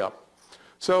go way up.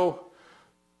 So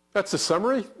that's the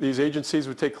summary. These agencies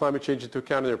would take climate change into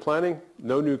account in their planning.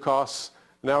 No new costs.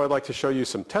 Now I'd like to show you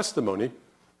some testimony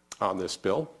on this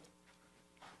bill.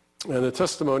 And the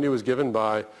testimony was given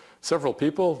by several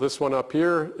people. This one up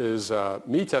here is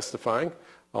me testifying.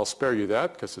 I'll spare you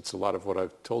that because it's a lot of what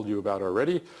I've told you about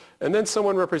already. And then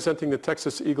someone representing the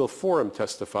Texas Eagle Forum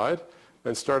testified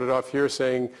and started off here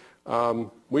saying,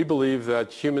 we believe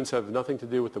that humans have nothing to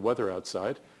do with the weather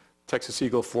outside. Texas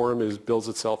Eagle Forum bills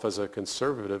itself as a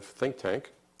conservative think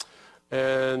tank.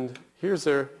 And here's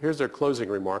their closing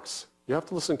remarks. You have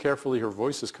to listen carefully. Her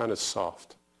voice is kind of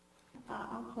soft.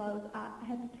 I'll close. I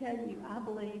have to tell you, I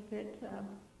believe that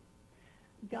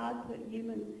God put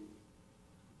humans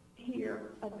here.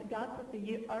 God put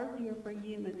the earth here for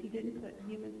humans. He didn't put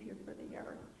humans here for the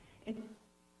earth.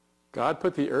 God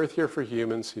put the earth here for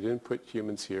humans. He didn't put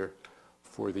humans here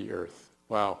for the earth.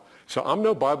 Wow. So I'm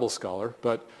no Bible scholar,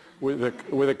 but with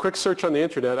a quick search on the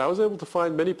internet, I was able to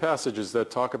find many passages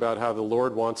that talk about how the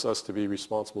Lord wants us to be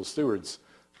responsible stewards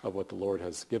of what the Lord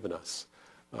has given us.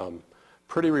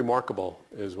 Pretty remarkable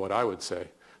is what I would say.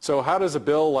 So how does a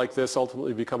bill like this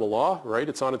ultimately become a law, right?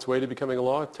 It's on its way to becoming a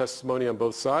law, testimony on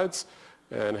both sides,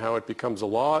 and how it becomes a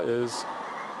law is...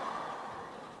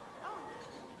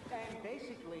 And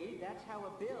basically, that's how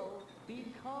a bill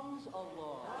becomes a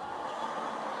law.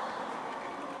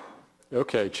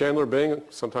 Okay, Chandler Bing,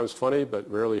 sometimes funny, but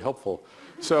rarely helpful.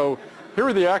 So here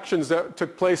are the actions that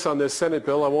took place on this Senate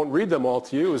bill. I won't read them all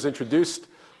to you. It was introduced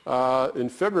in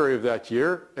February of that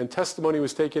year, and testimony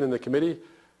was taken in the committee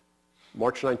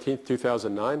March 19th,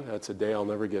 2009. That's a day I'll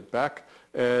never get back.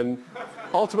 And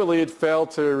ultimately, it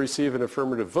failed to receive an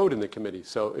affirmative vote in the committee,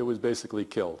 so it was basically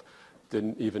killed.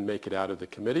 Didn't even make it out of the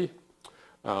committee.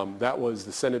 That was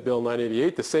the Senate Bill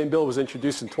 988. The same bill was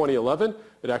introduced in 2011.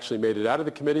 It actually made it out of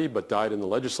the committee, but died in the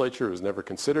legislature. It was never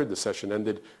considered. The session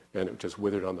ended, and it just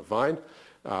withered on the vine.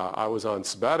 I was on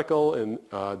sabbatical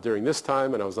during this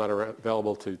time, and I was not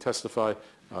available to testify.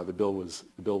 The bill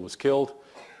was killed.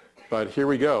 But here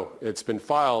we go. It's been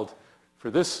filed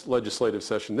for this legislative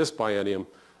session, this biennium,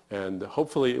 and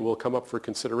hopefully it will come up for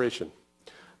consideration.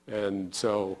 And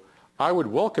so I would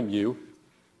welcome you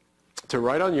to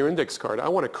write on your index card, I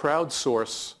want to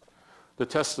crowdsource the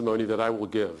testimony that I will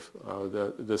give.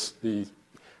 The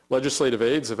legislative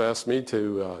aides have asked me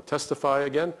to testify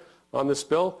again on this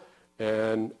bill,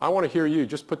 and I want to hear you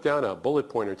just put down a bullet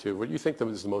point or two. What do you think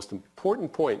is the most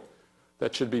important point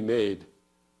that should be made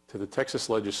to the Texas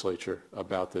legislature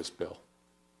about this bill?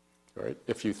 All right,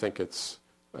 if you think it's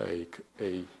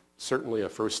certainly a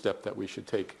first step that we should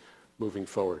take moving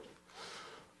forward.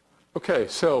 Okay,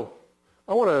 so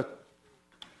I want to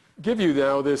give you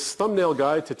now this thumbnail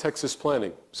guide to Texas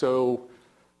planning. So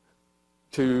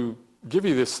to give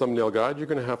you this thumbnail guide, you're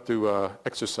going to have to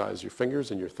exercise your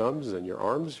fingers and your thumbs and your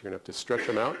arms. You're going to have to stretch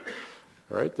them out.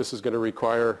 All right, this is going to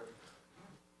require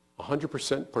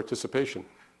 100% participation.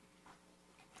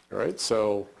 All right,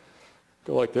 so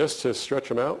go like this to stretch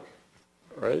them out.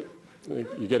 All right,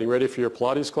 you getting ready for your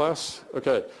Pilates class?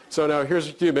 Okay, so now here's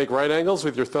what you do. Make right angles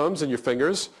with your thumbs and your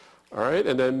fingers. All right,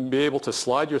 and then be able to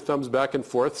slide your thumbs back and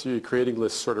forth so you're creating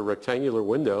this sort of rectangular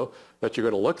window that you're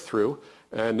going to look through.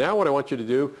 And now what I want you to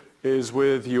do is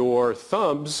with your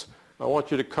thumbs, I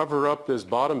want you to cover up this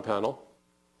bottom panel.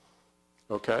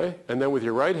 Okay? And then with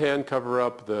your right hand, cover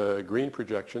up the green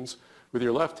projections. With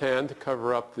your left hand,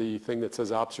 cover up the thing that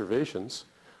says observations.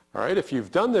 All right? If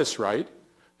you've done this right,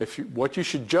 what you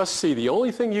should just see, the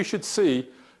only thing you should see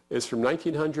is from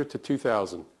 1900 to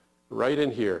 2000, right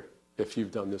in here, if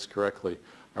you've done this correctly.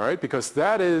 All right? Because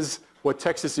that is what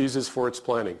Texas uses for its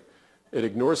planning. It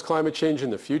ignores climate change in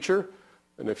the future.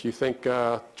 And if you think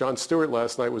Jon Stewart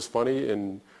last night was funny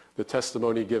in the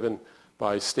testimony given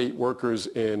by state workers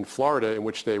in Florida in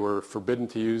which they were forbidden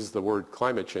to use the word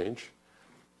climate change,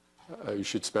 you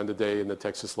should spend a day in the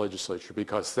Texas legislature,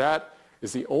 because that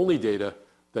is the only data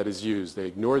that is used. They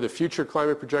ignore the future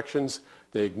climate projections.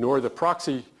 They ignore the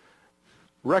proxy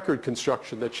record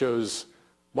construction that shows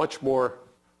much more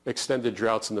extended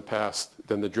droughts in the past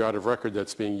than the drought of record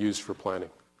that's being used for planning.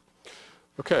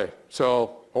 Okay,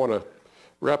 so I want to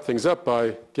wrap things up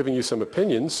by giving you some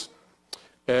opinions.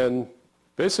 And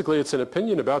basically, it's an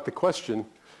opinion about the question,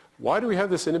 why do we have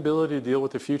this inability to deal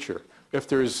with the future? If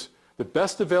there's the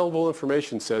best available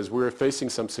information says we're facing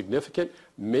some significant,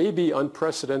 maybe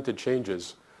unprecedented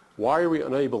changes, why are we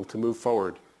unable to move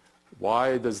forward?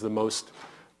 Why does the most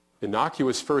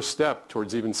innocuous first step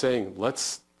towards even saying,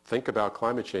 let's think about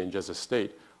climate change as a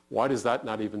state, why does that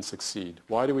not even succeed?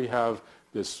 Why do we have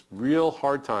this real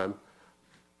hard time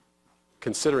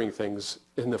considering things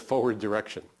in the forward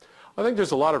direction? I think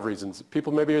there's a lot of reasons.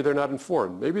 People, maybe they're not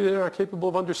informed. Maybe they're not capable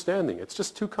of understanding. It's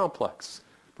just too complex,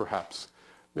 perhaps.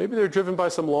 Maybe they're driven by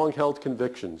some long-held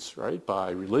convictions, right?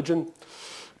 By religion,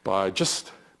 by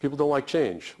just people don't like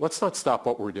change. Let's not stop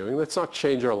what we're doing. Let's not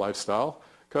change our lifestyle,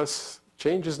 because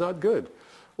change is not good.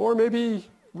 Or maybe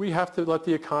we have to let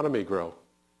the economy grow,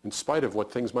 in spite of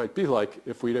what things might be like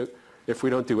if we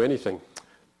don't do anything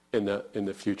in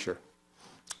the future.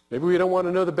 Maybe we don't want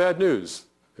to know the bad news.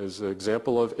 There's an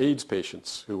example of AIDS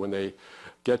patients who, when they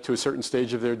get to a certain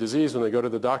stage of their disease, when they go to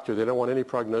the doctor, they don't want any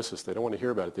prognosis. They don't want to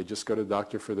hear about it. They just go to the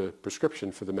doctor for the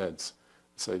prescription for the meds.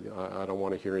 Say, I don't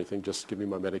want to hear anything, just give me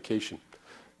my medication.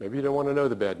 Maybe you don't want to know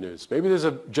the bad news. Maybe there's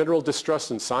a general distrust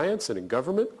in science and in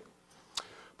government.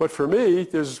 But for me,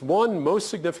 there's one most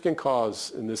significant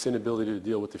cause in this inability to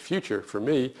deal with the future for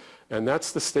me, and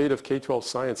that's the state of K-12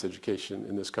 science education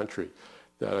in this country.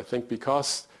 That I think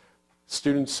because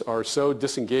students are so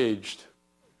disengaged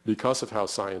because of how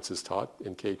science is taught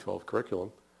in K-12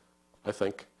 curriculum, I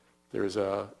think there's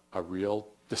a real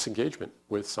disengagement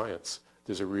with science.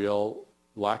 There's a real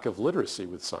lack of literacy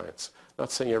with science.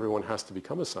 Not saying everyone has to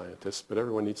become a scientist, but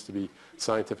everyone needs to be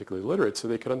scientifically literate so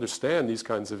they can understand these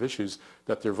kinds of issues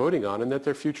that they're voting on and that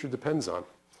their future depends on.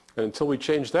 And until we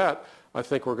change that, I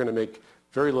think we're going to make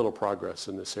very little progress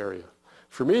in this area.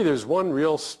 For me, there's one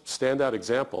real standout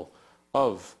example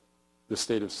of the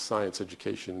state of science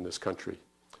education in this country.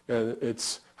 And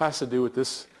it has to do with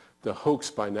the hoax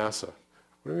by NASA.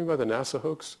 What do I mean by the NASA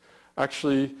hoax?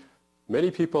 Actually, many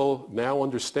people now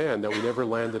understand that we never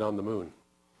landed on the moon.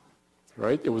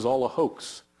 Right? It was all a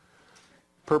hoax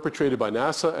perpetrated by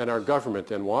NASA and our government.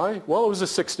 And why? Well, it was the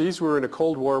 60s. We were in a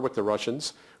Cold War with the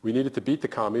Russians. We needed to beat the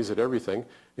commies at everything,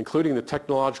 including the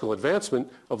technological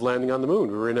advancement of landing on the moon.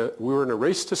 We were in a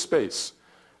race to space.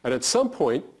 And at some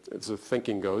point, as the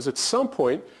thinking goes, at some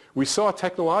point, we saw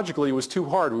technologically it was too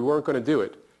hard. We weren't going to do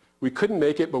it. We couldn't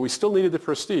make it, but we still needed the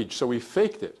prestige, so we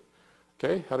faked it.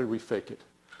 Okay? How did we fake it?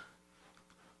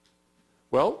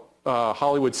 Well,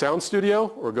 Hollywood Sound Studio,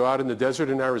 or go out in the desert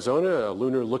in Arizona, a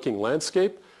lunar-looking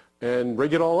landscape, and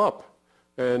rig it all up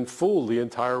and fool the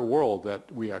entire world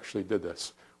that we actually did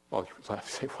this. Well, you have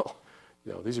to say, well,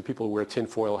 you know, these are people who wear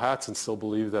tinfoil hats and still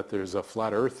believe that there's a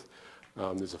flat Earth.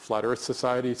 There's a Flat Earth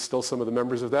Society, still some of the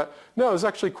members of that. No, there's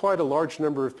actually quite a large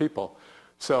number of people.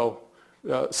 So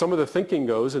some of the thinking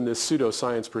goes in this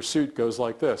pseudoscience pursuit goes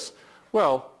like this.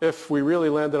 Well, if we really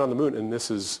landed on the moon, and this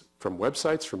is from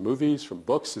websites, from movies, from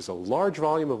books, there's a large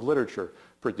volume of literature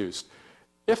produced.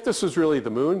 If this was really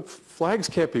the moon, flags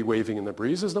can't be waving in the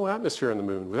breeze. There's no atmosphere on the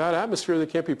moon. Without atmosphere, there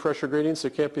can't be pressure gradients,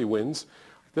 there can't be winds.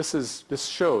 This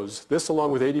shows, this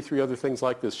along with 83 other things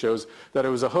like this, shows that it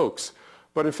was a hoax.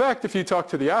 But in fact, if you talk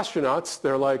to the astronauts,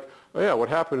 they're like, oh yeah, what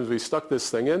happened is we stuck this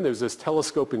thing in. There's this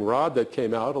telescoping rod that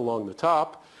came out along the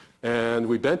top, and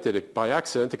we bent it by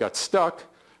accident. It got stuck,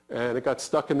 and it got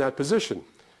stuck in that position.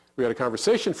 We had a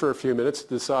conversation for a few minutes to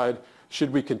decide,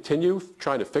 should we continue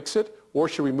trying to fix it, or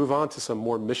should we move on to some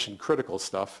more mission-critical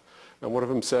stuff? And one of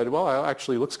them said, well, it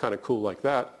actually looks kind of cool like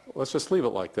that. Let's just leave it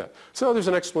like that. So there's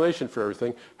an explanation for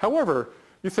everything. However,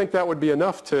 you think that would be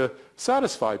enough to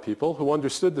satisfy people who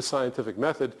understood the scientific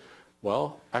method?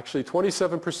 Well, actually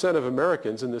 27% of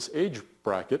Americans in this age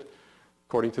bracket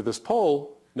according to this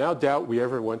poll, now doubt we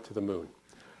ever went to the moon.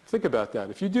 Think about that.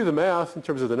 If you do the math in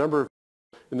terms of the number of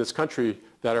people in this country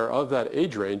that are of that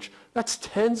age range, that's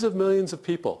tens of millions of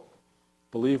people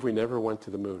believe we never went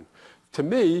to the moon. To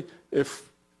me, if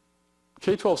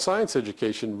K-12 science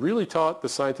education really taught the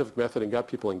scientific method and got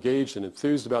people engaged and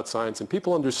enthused about science, and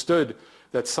people understood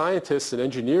that scientists and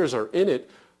engineers are in it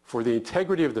for the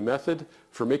integrity of the method,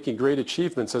 for making great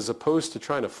achievements as opposed to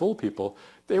trying to fool people,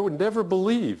 they would never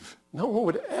believe, no one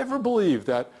would ever believe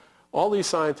that all these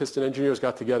scientists and engineers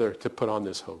got together to put on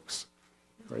this hoax,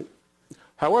 right?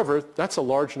 However, that's a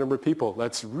large number of people.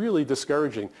 That's really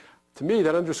discouraging. To me,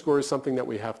 that underscores something that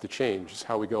we have to change, is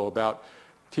how we go about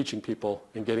teaching people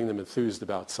and getting them enthused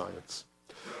about science.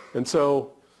 And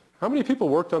so, how many people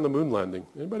worked on the moon landing?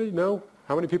 Anybody know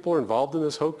how many people are involved in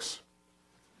this hoax?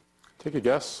 Take a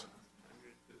guess.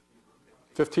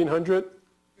 1,500?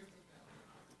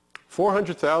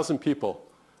 400,000 people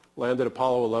landed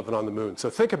Apollo 11 on the moon. So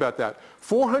think about that.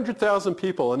 400,000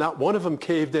 people, and not one of them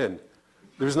caved in.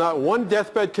 There's not one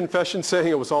deathbed confession saying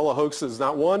it was all a hoax. There's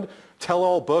not one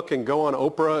tell-all book and go on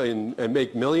Oprah and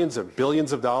make millions or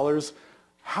billions of dollars.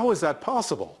 How is that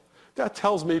possible? That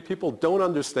tells me people don't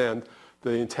understand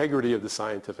the integrity of the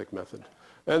scientific method.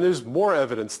 And there's more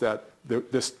evidence that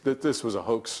this was a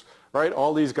hoax, right?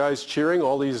 All these guys cheering,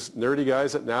 all these nerdy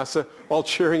guys at NASA, all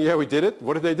cheering, yeah, we did it.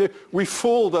 What did they do? We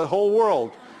fooled the whole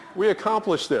world. We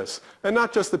accomplished this. And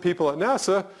not just the people at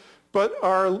NASA, but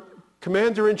our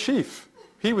commander-in-chief.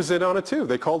 He was in on it too.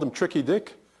 They called him Tricky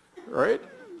Dick, right?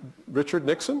 Richard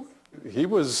Nixon. He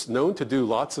was known to do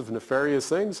lots of nefarious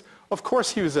things. Of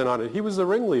course he was in on it. He was the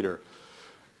ringleader.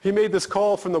 He made this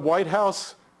call from the White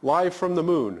House, live from the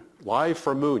moon. Live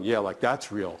from moon. Yeah, like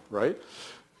that's real, right?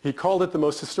 He called it the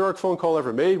most historic phone call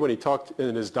ever made when he talked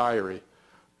in his diary,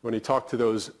 when he talked to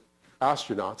those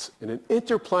astronauts in an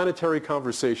interplanetary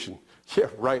conversation. Yeah,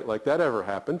 right, like that ever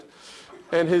happened.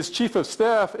 And his chief of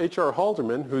staff, H.R.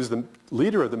 Haldeman, who's the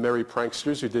leader of the Merry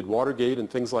Pranksters who did Watergate and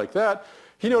things like that,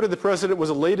 he noted the president was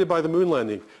elated by the moon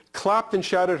landing, clapped and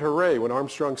shouted hooray when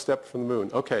Armstrong stepped from the moon.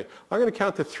 Okay, I'm going to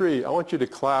count to 3. I want you to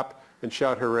clap and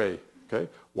shout hooray. Okay,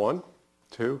 1,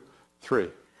 2, 3.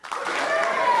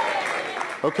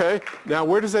 Okay, now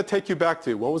where does that take you back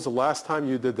to? When was the last time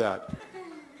you did that?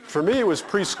 For me, it was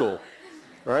preschool,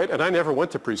 right? And I never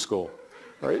went to preschool,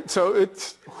 right? So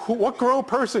it's, what grown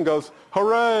person goes,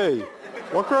 hooray?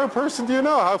 What grown person do you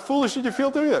know? How foolish did you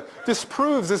feel doing that? This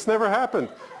proves this never happened.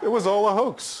 It was all a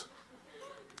hoax.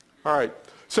 All right,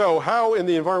 so how in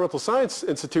the Environmental Science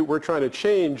Institute we're trying to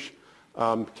change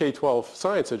K-12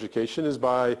 science education is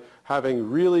by having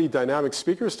really dynamic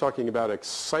speakers talking about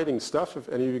exciting stuff. If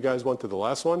any of you guys went to the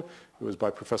last one, it was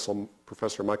by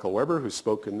Professor Michael Weber, who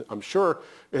spoke, I'm sure,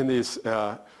 in this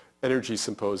energy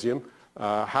symposium.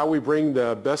 How we bring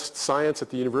the best science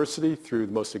at the university through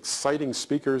the most exciting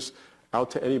speakers out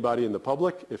to anybody in the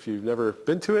public. If you've never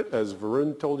been to it, as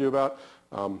Varun told you about,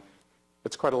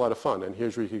 it's quite a lot of fun. And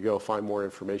here's where you can go find more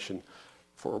information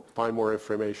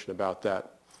about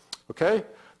that. Okay?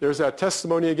 There's that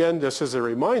testimony again. Just as a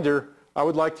reminder, I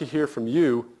would like to hear from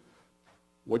you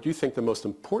what you think the most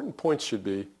important points should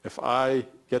be if I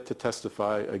get to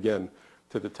testify again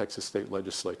to the Texas State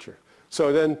Legislature.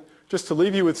 So then, just to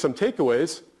leave you with some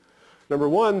takeaways, number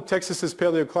 1, Texas's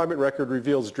paleoclimate record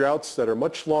reveals droughts that are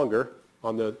much longer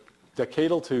on the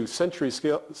decadal to century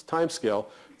time scale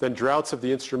than droughts of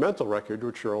the instrumental record,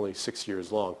 which are only 6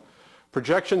 years long.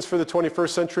 Projections for the 21st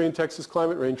century in Texas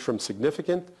climate range from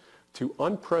significant to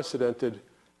unprecedented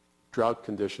drought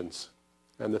conditions.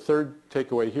 And the third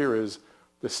takeaway here is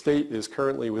the state is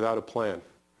currently without a plan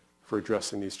for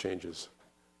addressing these changes.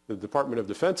 The Department of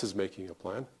Defense is making a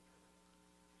plan.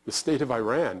 The state of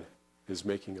Iran is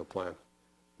making a plan.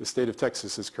 The state of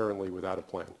Texas is currently without a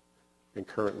plan and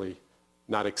currently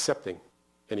not accepting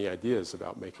any ideas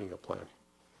about making a plan.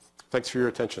 Thanks for your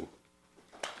attention.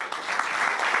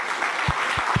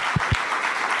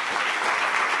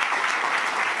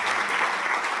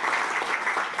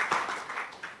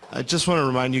 I just want to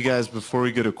remind you guys before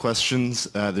we go to questions,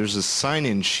 there's a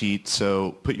sign-in sheet,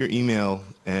 so put your email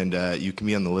and you can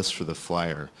be on the list for the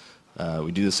flyer.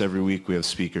 We do this every week. We have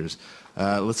speakers.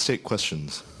 Let's take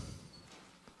questions.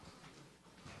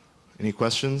 Any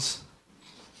questions?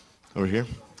 Over here.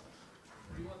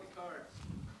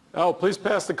 Oh, please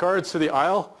pass the cards to the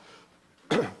aisle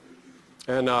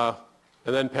and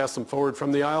then pass them forward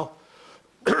from the aisle.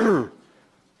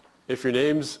 If your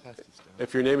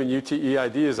name and UTE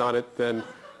ID is on it, then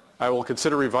I will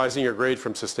consider revising your grade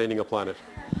from sustaining a planet.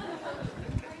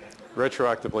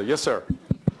 Retroactively. Yes, sir.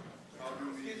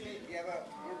 Excuse me, you have a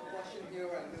question here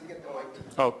and let's get going.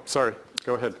 Oh, sorry.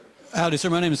 Go ahead. Howdy, sir.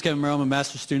 My name is Kevin Merrill. I'm a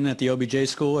master's student at the OBJ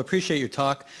School. I appreciate your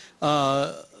talk.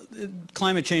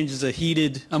 Climate change is a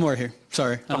heated... I'm over here.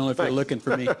 Sorry. I don't know if you're looking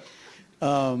for me.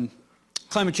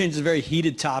 Climate change is a very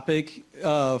heated topic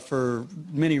for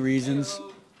many reasons.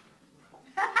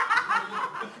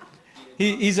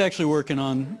 He's actually working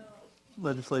on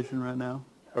legislation right now.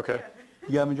 Okay.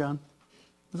 You got me, John? I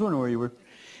was wondering where you were.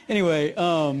 Anyway,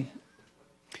 I've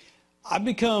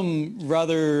become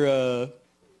rather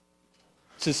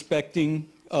suspecting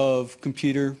of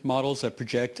computer models that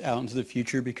project out into the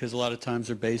future because a lot of times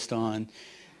they're based on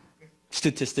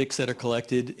statistics that are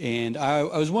collected. And I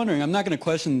was wondering, I'm not going to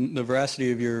question the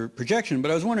veracity of your projection,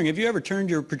 but I was wondering, have you ever turned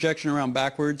your projection around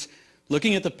backwards,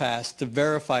 looking at the past to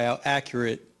verify how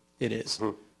accurate it is?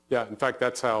 Mm-hmm. Yeah, in fact,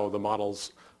 that's how the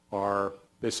models are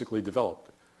basically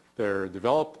developed. They're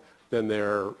developed, then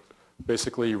they're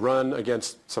basically run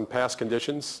against some past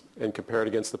conditions and compared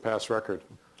against the past record.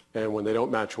 And when they don't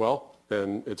match well,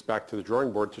 then it's back to the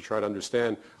drawing board to try to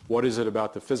understand what is it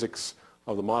about the physics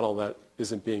of the model that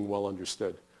isn't being well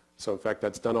understood. So in fact,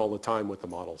 that's done all the time with the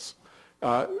models.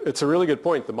 It's a really good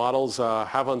point. The models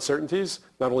have uncertainties,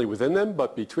 not only within them,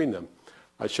 but between them.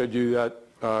 I showed you that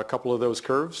a couple of those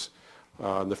curves.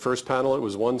 In the first panel, it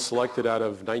was one selected out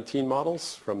of 19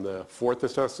 models from the fourth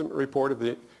assessment report of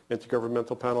the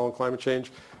Intergovernmental Panel on Climate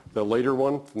Change. The later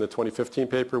one from the 2015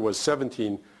 paper was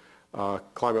 17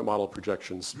 climate model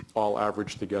projections, all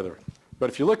averaged together. But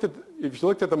if you looked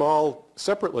at them all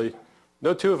separately,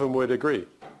 no two of them would agree,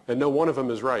 and no one of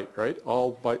them is right?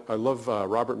 I love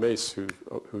Robert Mace,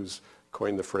 who's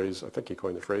coined the phrase. I think he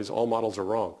coined the phrase. All models are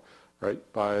wrong, right?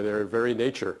 By their very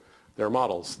nature, they're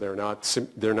models. They're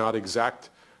not exact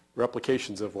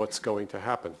replications of what's going to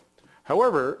happen.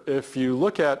 However, if you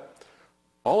look at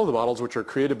all of the models, which are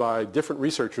created by different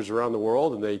researchers around the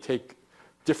world, and they take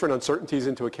different uncertainties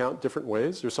into account different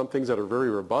ways. There's some things that are very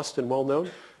robust and well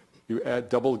known. You add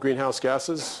double greenhouse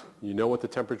gases, you know what the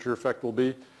temperature effect will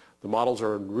be. The models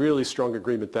are in really strong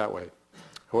agreement that way.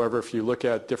 However, if you look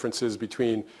at differences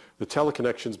between the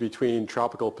teleconnections between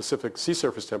tropical Pacific sea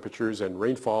surface temperatures and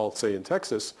rainfall, say in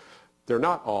Texas, they're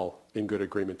not all in good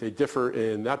agreement. They differ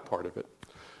in that part of it.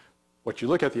 What you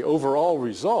look at the overall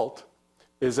result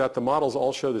is that the models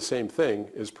all show the same thing,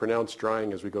 is pronounced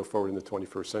drying as we go forward in the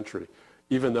 21st century,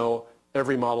 even though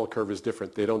every model curve is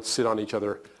different. They don't sit on each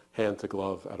other hand to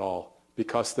glove at all,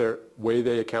 because the way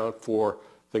they account for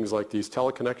things like these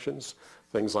teleconnections,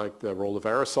 things like the role of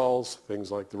aerosols,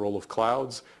 things like the role of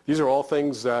clouds. These are all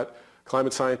things that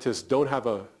climate scientists don't have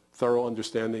a thorough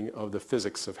understanding of the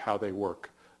physics of how they work.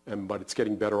 But it's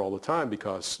getting better all the time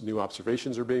because new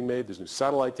observations are being made, there's new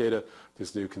satellite data,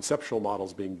 there's new conceptual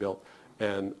models being built,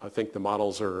 and I think the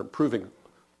models are improving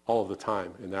all of the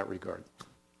time in that regard.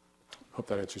 Hope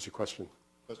that answers your question.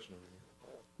 Question over here.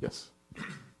 Yes.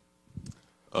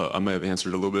 I may have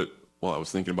answered a little bit while I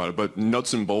was thinking about it, but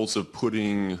nuts and bolts of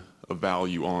putting a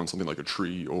value on something like a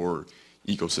tree or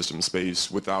ecosystem space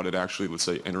without it actually, let's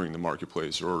say, entering the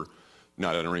marketplace or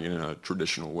not entering in a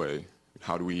traditional way.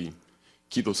 How do we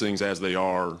keep those things as they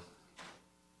are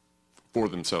for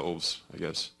themselves, I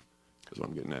guess, is what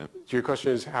I'm getting at. So your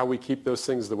question is how we keep those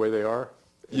things the way they are?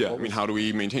 Yeah, I mean, how do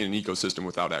we maintain an ecosystem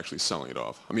without actually selling it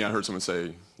off? I mean, I heard someone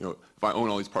say, if I own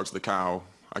all these parts of the cow,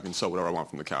 I can sell whatever I want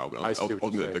from the cow, but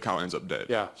ultimately the cow ends up dead.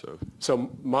 Yeah. So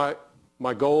my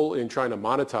goal in trying to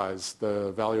monetize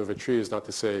the value of a tree is not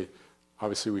to say,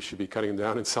 obviously, we should be cutting them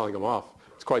down and selling them off.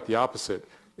 It's quite the opposite.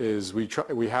 Is we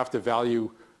have to value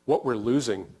what we're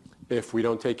losing if we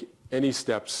don't take any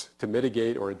steps to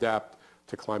mitigate or adapt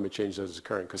to climate change that is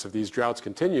occurring. Because if these droughts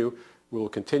continue, we will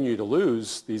continue to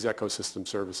lose these ecosystem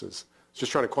services. It's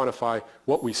just trying to quantify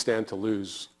what we stand to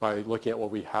lose by looking at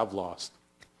what we have lost.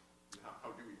 How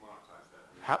do we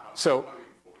monetize that? So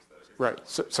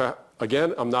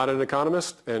again, I'm not an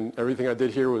economist, and everything I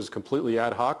did here was completely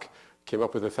ad hoc. Came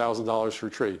up with $1,000 for a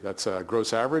tree. That's a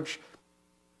gross average.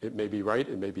 It may be right,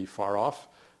 it may be far off.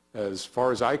 As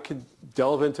far as I could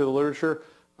delve into the literature,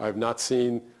 I've not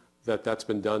seen that that's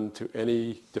been done to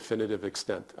any definitive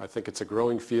extent. I think it's a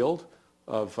growing field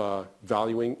of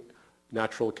valuing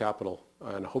natural capital,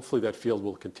 and hopefully that field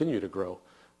will continue to grow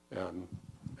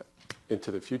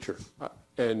into the future.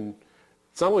 And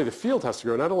it's not only the field has to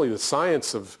grow, not only the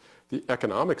science of the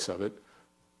economics of it,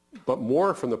 but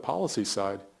more from the policy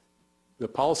side. The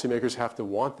policymakers have to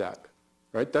want that,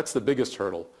 right? That's the biggest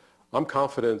hurdle. I'm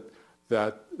confident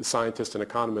that scientists and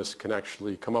economists can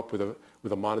actually come up with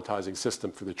a monetizing system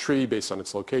for the tree based on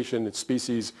its location, its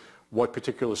species, what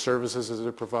particular services does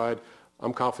it provide.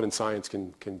 I'm confident science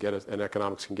can get us, and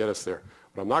economics can get us there.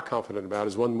 What I'm not confident about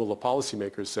is when will the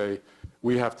policymakers say,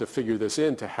 we have to figure this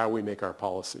into how we make our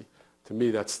policy. To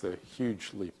me, that's the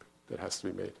huge leap that has to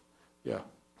be made. Yeah.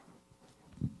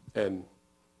 And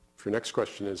if your next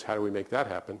question is, how do we make that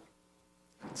happen?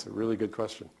 It's a really good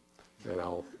question. And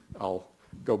I'll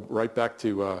go right back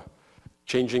to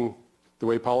changing the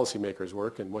way policymakers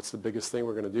work, and what's the biggest thing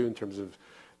we're going to do in terms of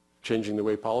changing the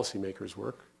way policymakers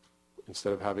work.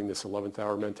 Instead of having this 11th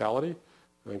hour mentality,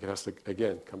 I think it has to,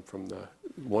 again, come from the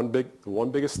one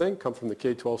biggest thing, come from the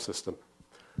K-12 system.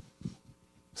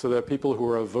 So that people who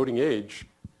are of voting age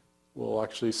will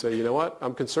actually say, you know what,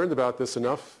 I'm concerned about this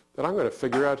enough that I'm going to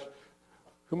figure out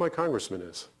who my congressman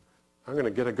is. I'm going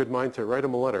to get a good mind to write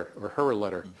him a letter or her a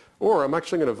letter. Or I'm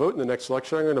actually going to vote in the next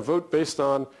election. I'm going to vote based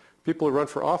on people who run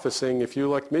for office saying, if you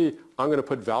elect me, I'm going to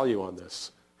put value on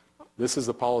this. This is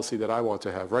the policy that I want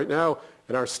to have. Right now,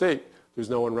 in our state, there's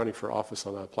no one running for office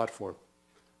on that platform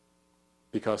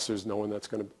because there's no one that's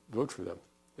going to vote for them.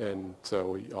 And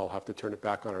so we all have to turn it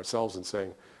back on ourselves and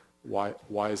saying, why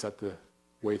is that the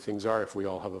way things are if we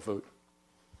all have a vote?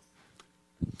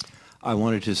 I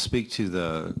wanted to speak to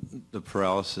the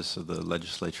paralysis of the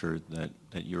legislature that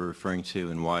you're referring to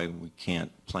and why we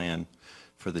can't plan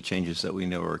for the changes that we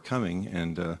know are coming.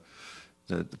 And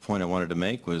the point I wanted to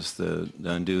make was the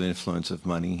undue influence of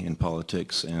money in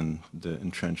politics and the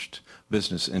entrenched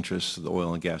business interests of the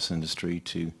oil and gas industry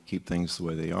to keep things the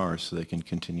way they are so they can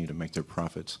continue to make their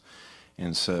profits.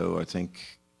 And so I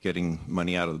think getting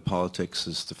money out of the politics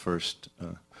is the first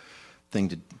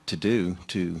thing to do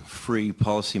to free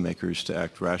policymakers to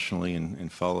act rationally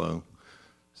and follow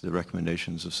the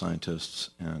recommendations of scientists.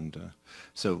 And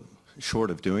so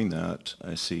short of doing that,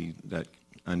 I see that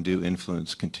undue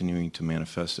influence continuing to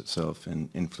manifest itself in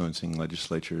influencing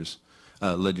legislators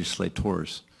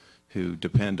who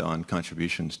depend on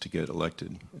contributions to get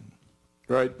elected.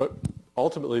 Right, but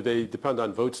ultimately they depend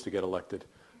on votes to get elected.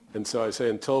 And so I say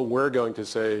until we're going to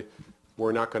say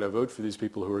we're not going to vote for these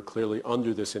people who are clearly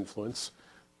under this influence,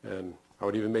 and I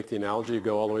would even make the analogy,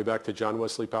 go all the way back to John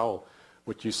Wesley Powell.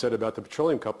 What you said about the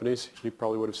petroleum companies, he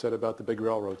probably would have said about the big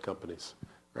railroad companies.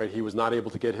 Right? He was not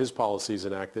able to get his policies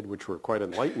enacted, which were quite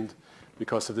enlightened,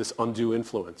 because of this undue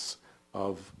influence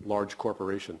of large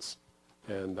corporations.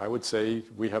 And I would say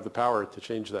we have the power to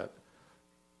change that.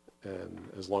 And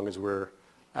as long as we're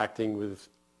acting with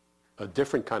a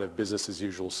different kind of business as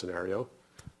usual scenario,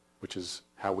 which is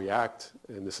how we act,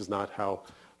 and this is not how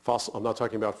I'm not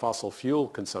talking about fossil fuel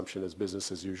consumption as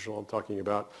business as usual. I'm talking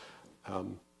about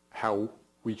how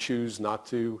we choose not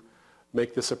to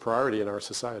make this a priority in our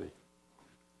society.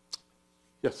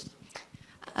 Yes.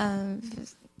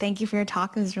 Thank you for your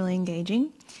talk. It was really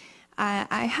engaging.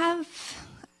 I have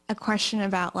a question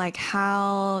about like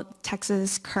how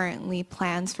Texas currently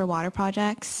plans for water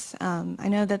projects. I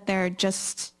know that they're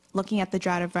just looking at the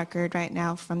drought of record right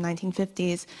now from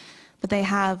 1950s, but they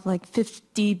have like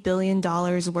 $50 billion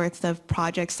worth of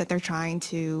projects that they're trying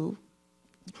to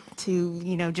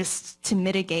just to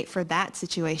mitigate for that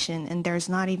situation, and there's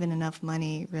not even enough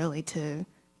money really to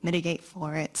mitigate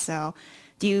for it. So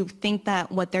do you think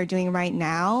that what they're doing right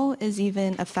now is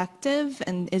even effective?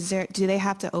 And do they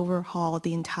have to overhaul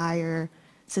the entire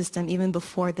system even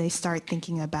before they start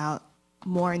thinking about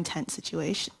more intense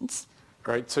situations?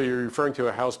 Right, so you're referring to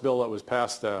a House bill that was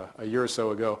passed a year or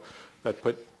so ago that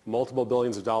put multiple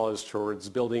billions of dollars towards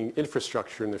building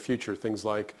infrastructure in the future, things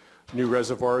like new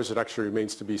reservoirs. It actually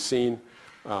remains to be seen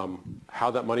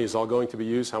how that money is all going to be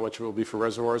used, how much of it will be for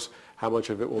reservoirs, how much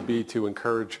of it will be to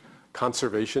encourage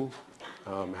conservation,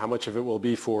 how much of it will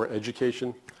be for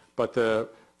education. But the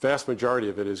vast majority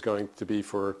of it is going to be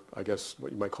for, I guess,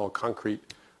 what you might call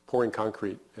concrete, pouring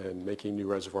concrete and making new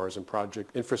reservoirs and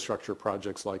infrastructure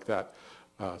projects like that.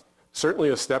 Certainly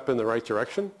a step in the right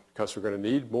direction, because we're going to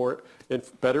need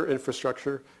better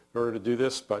infrastructure in order to do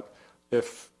this. But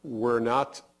if we're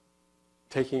not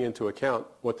taking into account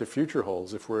what the future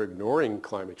holds, if we're ignoring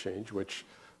climate change, which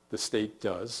the state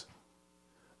does,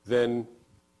 then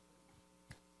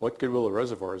what good will the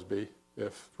reservoirs be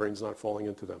if rain's not falling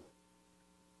into them?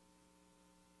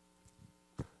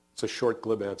 It's a short,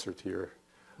 glib answer to your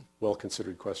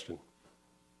well-considered question.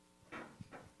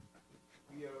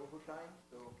 We are over time,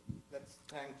 so let's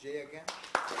thank Jay again.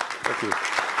 Thank you.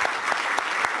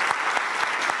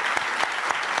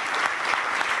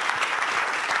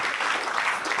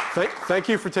 Thank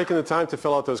you for taking the time to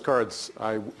fill out those cards.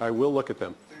 I will look at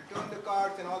them. So return the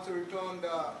cards and also return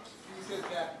the pieces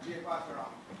that Jay passed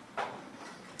around.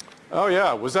 Oh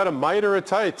yeah, was that a mite or a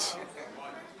tite?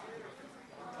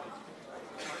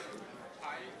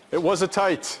 It was a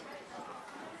tite.